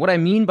 And what I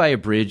mean by a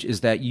bridge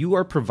is that you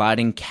are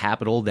providing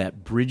capital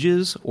that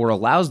bridges or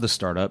allows the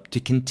startup to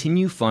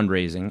continue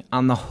fundraising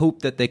on the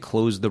hope that they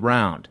close the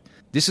round.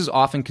 This is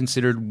often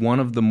considered one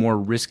of the more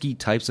risky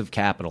types of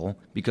capital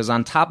because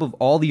on top of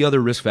all the other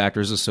risk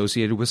factors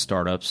associated with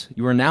startups,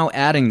 you are now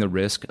adding the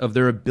risk of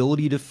their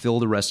ability to fill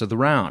the rest of the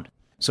round.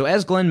 So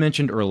as Glenn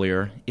mentioned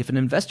earlier, if an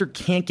investor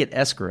can't get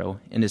escrow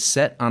and is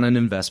set on an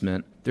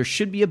investment, there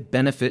should be a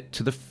benefit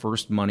to the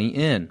first money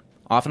in.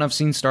 Often I've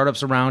seen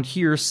startups around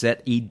here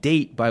set a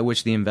date by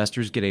which the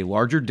investors get a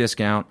larger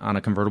discount on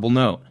a convertible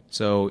note.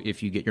 So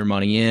if you get your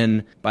money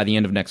in by the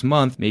end of next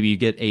month, maybe you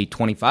get a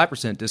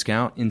 25%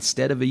 discount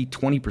instead of a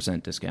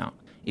 20% discount.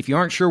 If you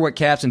aren't sure what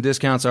caps and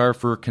discounts are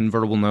for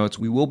convertible notes,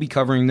 we will be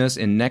covering this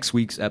in next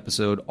week's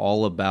episode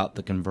all about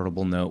the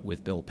convertible note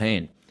with Bill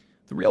Payne.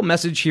 The real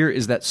message here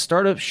is that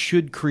startups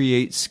should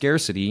create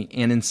scarcity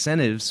and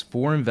incentives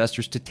for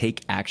investors to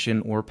take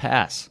action or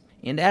pass.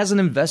 And as an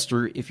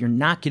investor, if you're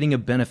not getting a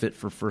benefit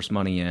for first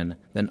money in,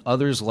 then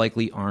others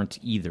likely aren't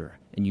either,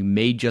 and you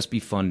may just be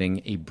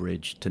funding a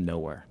bridge to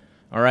nowhere.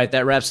 All right,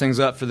 that wraps things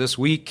up for this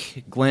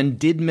week. Glenn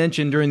did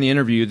mention during the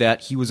interview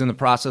that he was in the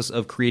process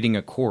of creating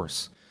a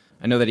course.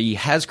 I know that he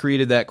has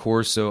created that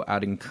course, so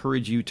I'd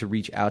encourage you to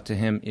reach out to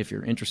him if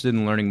you're interested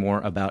in learning more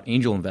about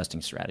angel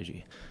investing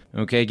strategy.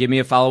 Okay, give me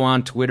a follow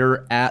on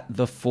Twitter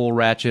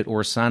 @TheFullRatchet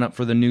or sign up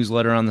for the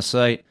newsletter on the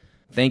site.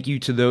 Thank you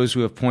to those who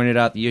have pointed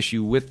out the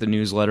issue with the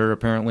newsletter.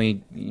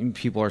 Apparently,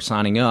 people are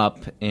signing up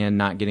and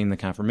not getting the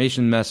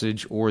confirmation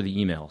message or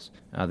the emails.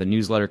 The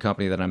newsletter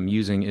company that I'm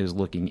using is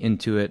looking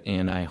into it,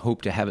 and I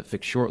hope to have it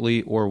fixed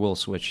shortly, or we'll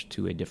switch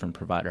to a different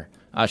provider.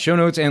 Show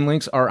notes and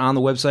links are on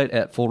the website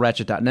at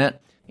fullratchet.net.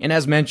 And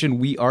as mentioned,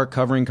 we are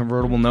covering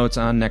convertible notes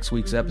on next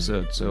week's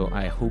episode, so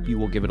I hope you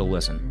will give it a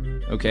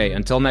listen. Okay,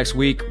 until next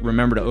week,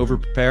 remember to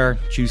over-prepare,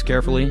 choose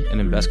carefully,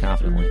 and invest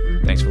confidently.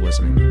 Thanks for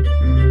listening.